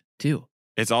expensive, too. good.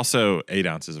 It's also 8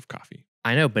 ounces of coffee.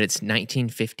 I know, but it's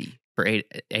 $19.50 for eight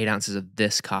ounces of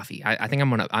this coffee. I think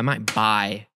I might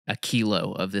buy a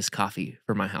kilo of this coffee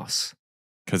for my house.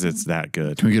 Because it's that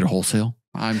good. Can we get a wholesale?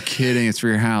 I'm kidding. It's for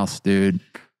your house, dude.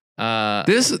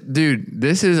 This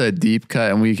is a deep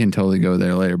cut, and we can totally go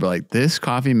there later. But like, this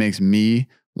coffee makes me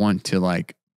want to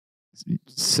like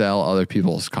sell other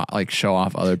people's show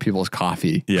off other people's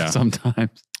coffee. Yeah.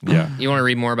 Sometimes. Yeah. You want to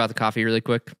read more about the coffee really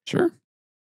quick? Sure.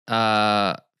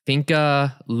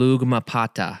 Finca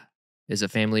Lugmapata is a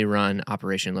family-run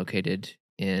operation located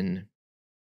in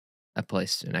a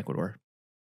place in Ecuador.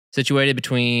 Situated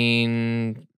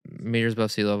between meters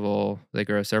above sea level, they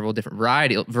grow several different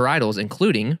varietals,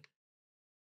 including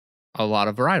a lot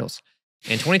of varietals.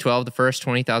 In 2012, the first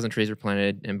 20,000 trees were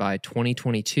planted, and by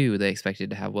 2022, they expected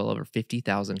to have well over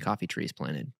 50,000 coffee trees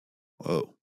planted.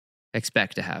 Whoa.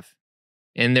 Expect to have.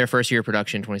 In their first year of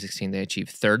production, 2016, they achieved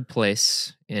 3rd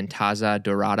place in Taza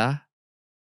Dorada.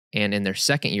 And in their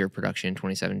second year of production,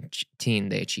 2017,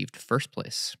 they achieved 1st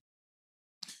place.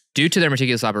 Due to their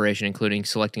meticulous operation, including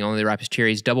selecting only the ripest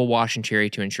cherries, double washing cherry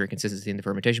to ensure consistency in the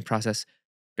fermentation process,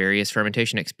 various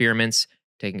fermentation experiments,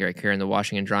 taking great care in the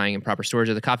washing and drying and proper storage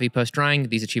of the coffee post-drying,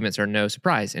 these achievements are no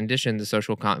surprise. In addition, the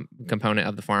social component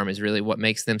of the farm is really what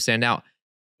makes them stand out.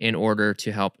 In order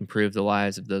to help improve the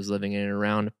lives of those living in and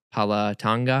around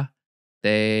Palatanga,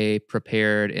 they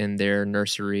prepared in their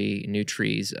nursery new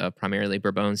trees of primarily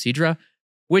Bourbon Cedra,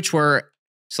 which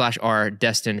were/are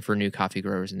destined for new coffee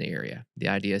growers in the area. The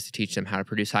idea is to teach them how to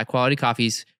produce high-quality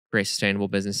coffees, create sustainable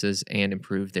businesses, and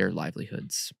improve their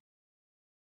livelihoods.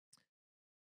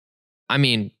 I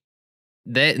mean,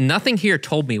 nothing here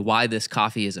told me why this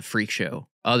coffee is a freak show,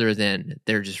 other than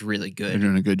they're just really good. They're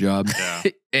doing a good job. Yeah.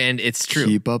 And it's true.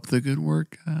 Keep up the good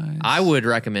work, guys. I would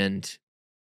recommend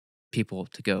people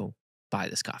to go buy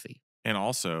this coffee. And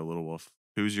also, Little Wolf,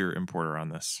 who's your importer on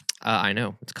this? I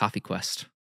know. It's Coffee Quest.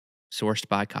 Sourced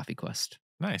by Coffee Quest.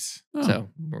 Nice. Oh. So,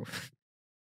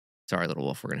 sorry, Little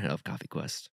Wolf. We're going to head off Coffee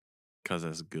Quest. Because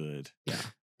that's good.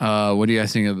 Yeah. What do you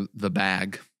guys think of the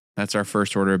bag? That's our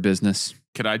first order of business.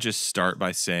 Could I just start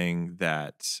by saying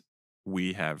that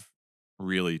we have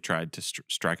really tried to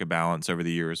strike a balance over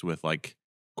the years with like,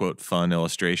 quote, fun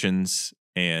illustrations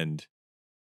and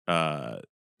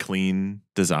clean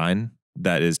design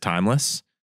that is timeless.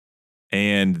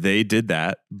 And they did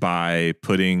that by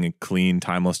putting clean,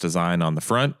 timeless design on the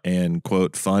front and,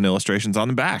 quote, fun illustrations on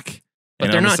the back. But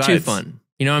and they're on the not too sides. fun.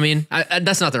 You know what I mean?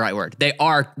 That's not the right word. They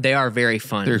are very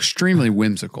fun. They're extremely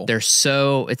whimsical. They're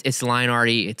so it's line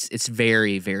arty. It's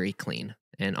very, very clean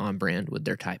and on brand with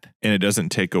their type. And it doesn't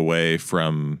take away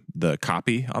from the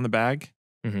copy on the bag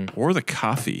Mm-hmm. or the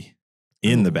coffee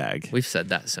in the bag. We've said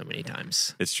that so many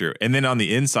times. It's true. And then on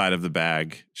the inside of the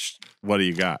bag, what do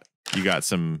you got? You got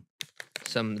some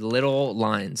little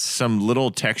lines. some little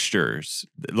textures.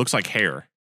 It looks like hair,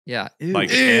 Yeah.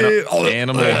 like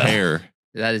animal hair,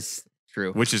 That is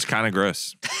true. which is kind of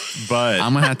gross. But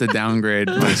I'm going to have to downgrade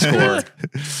my score.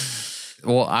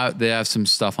 Well, they have some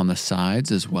stuff on the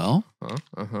sides as well.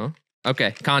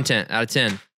 Okay. Content out of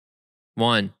 10.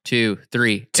 1, 2,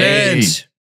 3. 10. 8.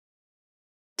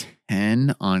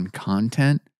 10 on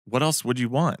content. what else would you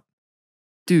want?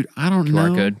 Dude, I don't know.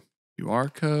 QR code.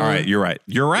 QR code. All right, you're right.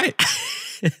 You're right.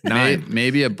 9.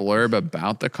 Maybe a blurb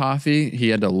about the coffee. He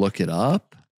had to look it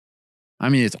up. I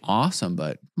mean, it's awesome,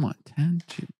 but come on, 10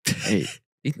 to 8.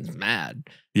 Ethan's mad.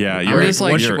 Yeah, I you're mean, right. it's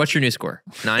like what's your new score?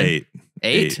 9? 8.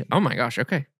 8? Oh my gosh.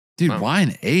 Okay. Dude, Wow. why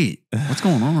an 8? What's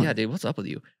going on? Yeah, dude. What's up with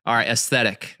you? All right.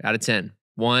 Aesthetic out of 10.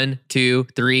 1, 2,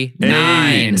 3, 9.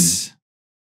 9.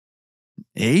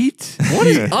 8? What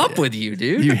is up with you,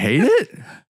 dude? You hate it?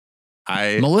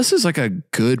 I Melissa's like a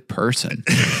good person.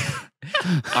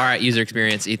 All right. User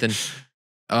experience, Ethan.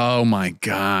 Oh my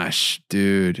gosh,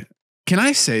 dude. Can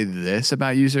I say this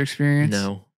about user experience?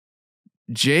 No.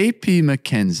 JP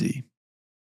McKenzie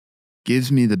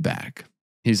gives me the bag.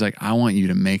 He's like, I want you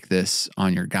to make this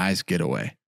on your guys'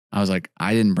 getaway. I was like,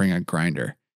 I didn't bring a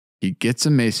grinder. He gets a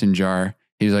mason jar.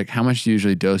 He was like, how much do you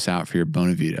usually dose out for your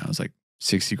Bonavita? I was like,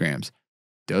 60 grams.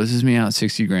 Doses me out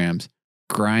 60 grams,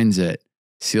 grinds it,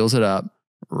 seals it up,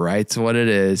 writes what it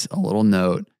is, a little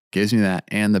note, gives me that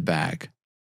and the bag.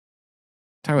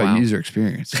 Talk about Wow. user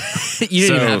experience. You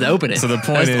didn't even have to open it. So the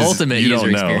point That's is, ultimate you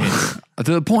user don't know. experience.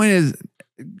 The point is,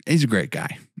 he's a great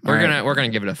guy. All right? We're gonna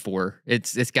give it a 4.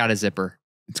 It's got a zipper.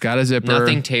 It's got a zipper.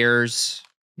 Nothing tears.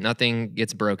 Nothing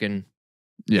gets broken.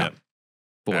 Yeah.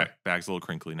 4. Bag's a little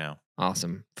crinkly now.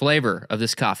 Awesome. Flavor of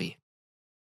this coffee.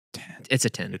 10. It's a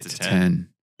 10. It's a 10. 10.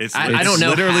 I don't know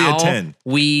literally how a 10.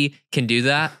 we can do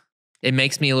that. It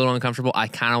makes me a little uncomfortable. I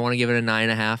kind of want to give it a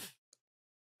 9.5.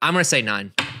 I'm going to say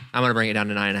 9. I'm going to bring it down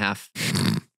to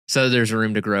 9.5. So there's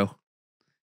room to grow.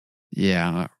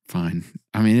 Yeah, fine.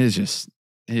 I mean, it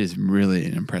is really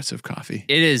an impressive coffee.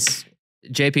 It is.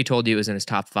 JP told you it was in his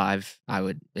top 5.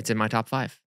 It's in my top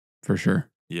 5. For sure.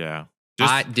 Yeah.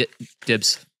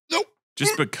 Dibs.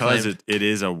 Just because Claimed. it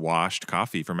is a washed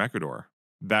coffee from Ecuador.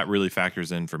 That really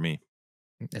factors in for me.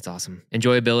 That's awesome.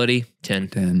 Enjoyability, 10.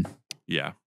 10.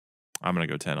 Yeah. I'm going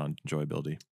to go 10 on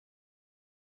enjoyability.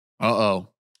 Uh-oh.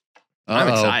 I'm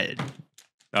excited.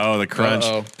 Oh, the crunch.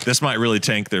 Uh-oh. This might really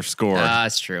tank their score.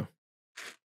 That's true.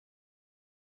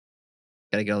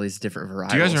 Gotta get all these different varietals.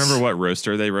 Do you guys remember what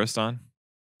roaster they roast on?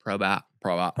 Probat.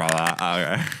 Probably.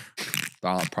 Okay.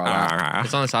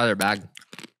 It's on the side of their bag.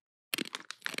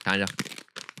 Kind of.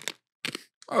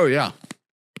 Oh, yeah.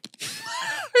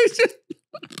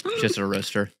 Just a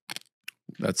roaster.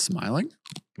 That's smiling.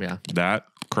 Yeah. That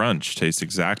crunch tastes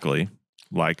exactly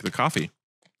like the coffee.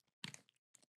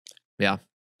 Yeah.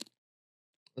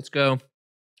 Let's go.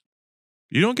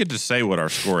 You don't get to say what our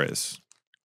score is.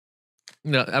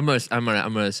 No, I'm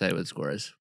gonna say what the score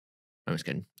is. I'm just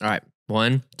kidding. All right.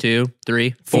 1, 2,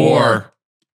 3, 4.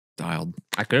 Dialed.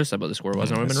 I could have said what the score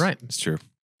was. I would have been right. It's true.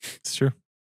 It's true.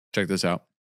 Check this out.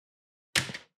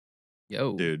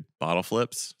 Yo. Dude, bottle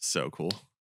flips. So cool.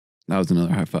 That was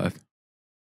another high five.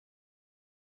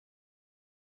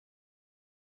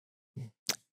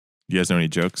 You guys know any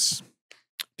jokes?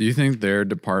 Do you think their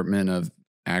Department of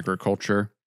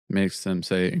Agriculture makes them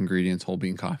say ingredients whole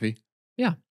bean coffee?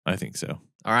 I think so.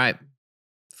 All right.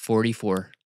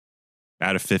 44.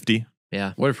 Out of 50,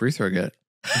 Yeah. What did free throw get?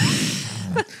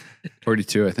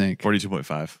 42, I think.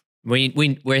 42.5.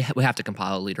 We have to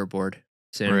compile a leaderboard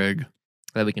soon Rig.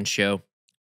 that we can show.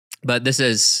 But this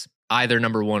is either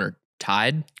number 1 or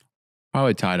tied.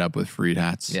 Probably tied up with Freed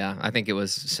hats. Yeah, I think it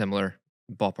was similar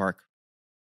ballpark.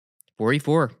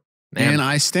 44. Man. And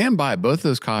I stand by. Both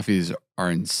those coffees are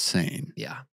insane.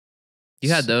 Yeah. You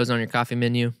had those on your coffee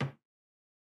menu.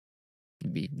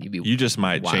 You'd be You just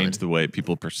might wildin'. change the way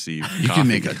people perceive You coffee. can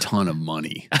make a ton of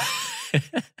money.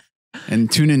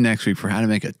 And tune in next week for how to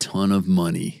make a ton of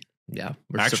money. Yeah.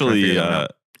 We're still trying to Actually, figure that one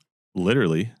out.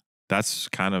 literally, that's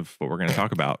kind of what we're going to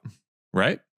talk about,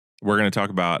 right? We're going to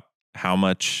talk about how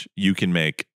much you can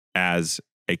make as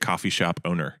a coffee shop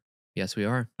owner. Yes, we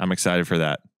are. I'm excited for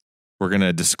that. We're going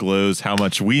to disclose how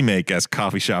much we make as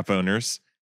coffee shop owners,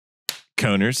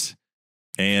 coners,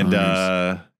 and You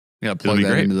got to plug be that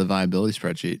great. into the viability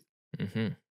spreadsheet. Mm-hmm.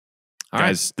 All right.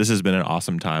 guys, this has been an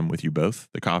awesome time with you both.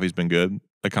 The coffee's been good.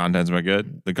 The content's been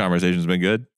good. The conversation's been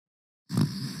good.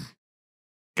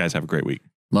 Guys, have a great week.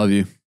 Love you.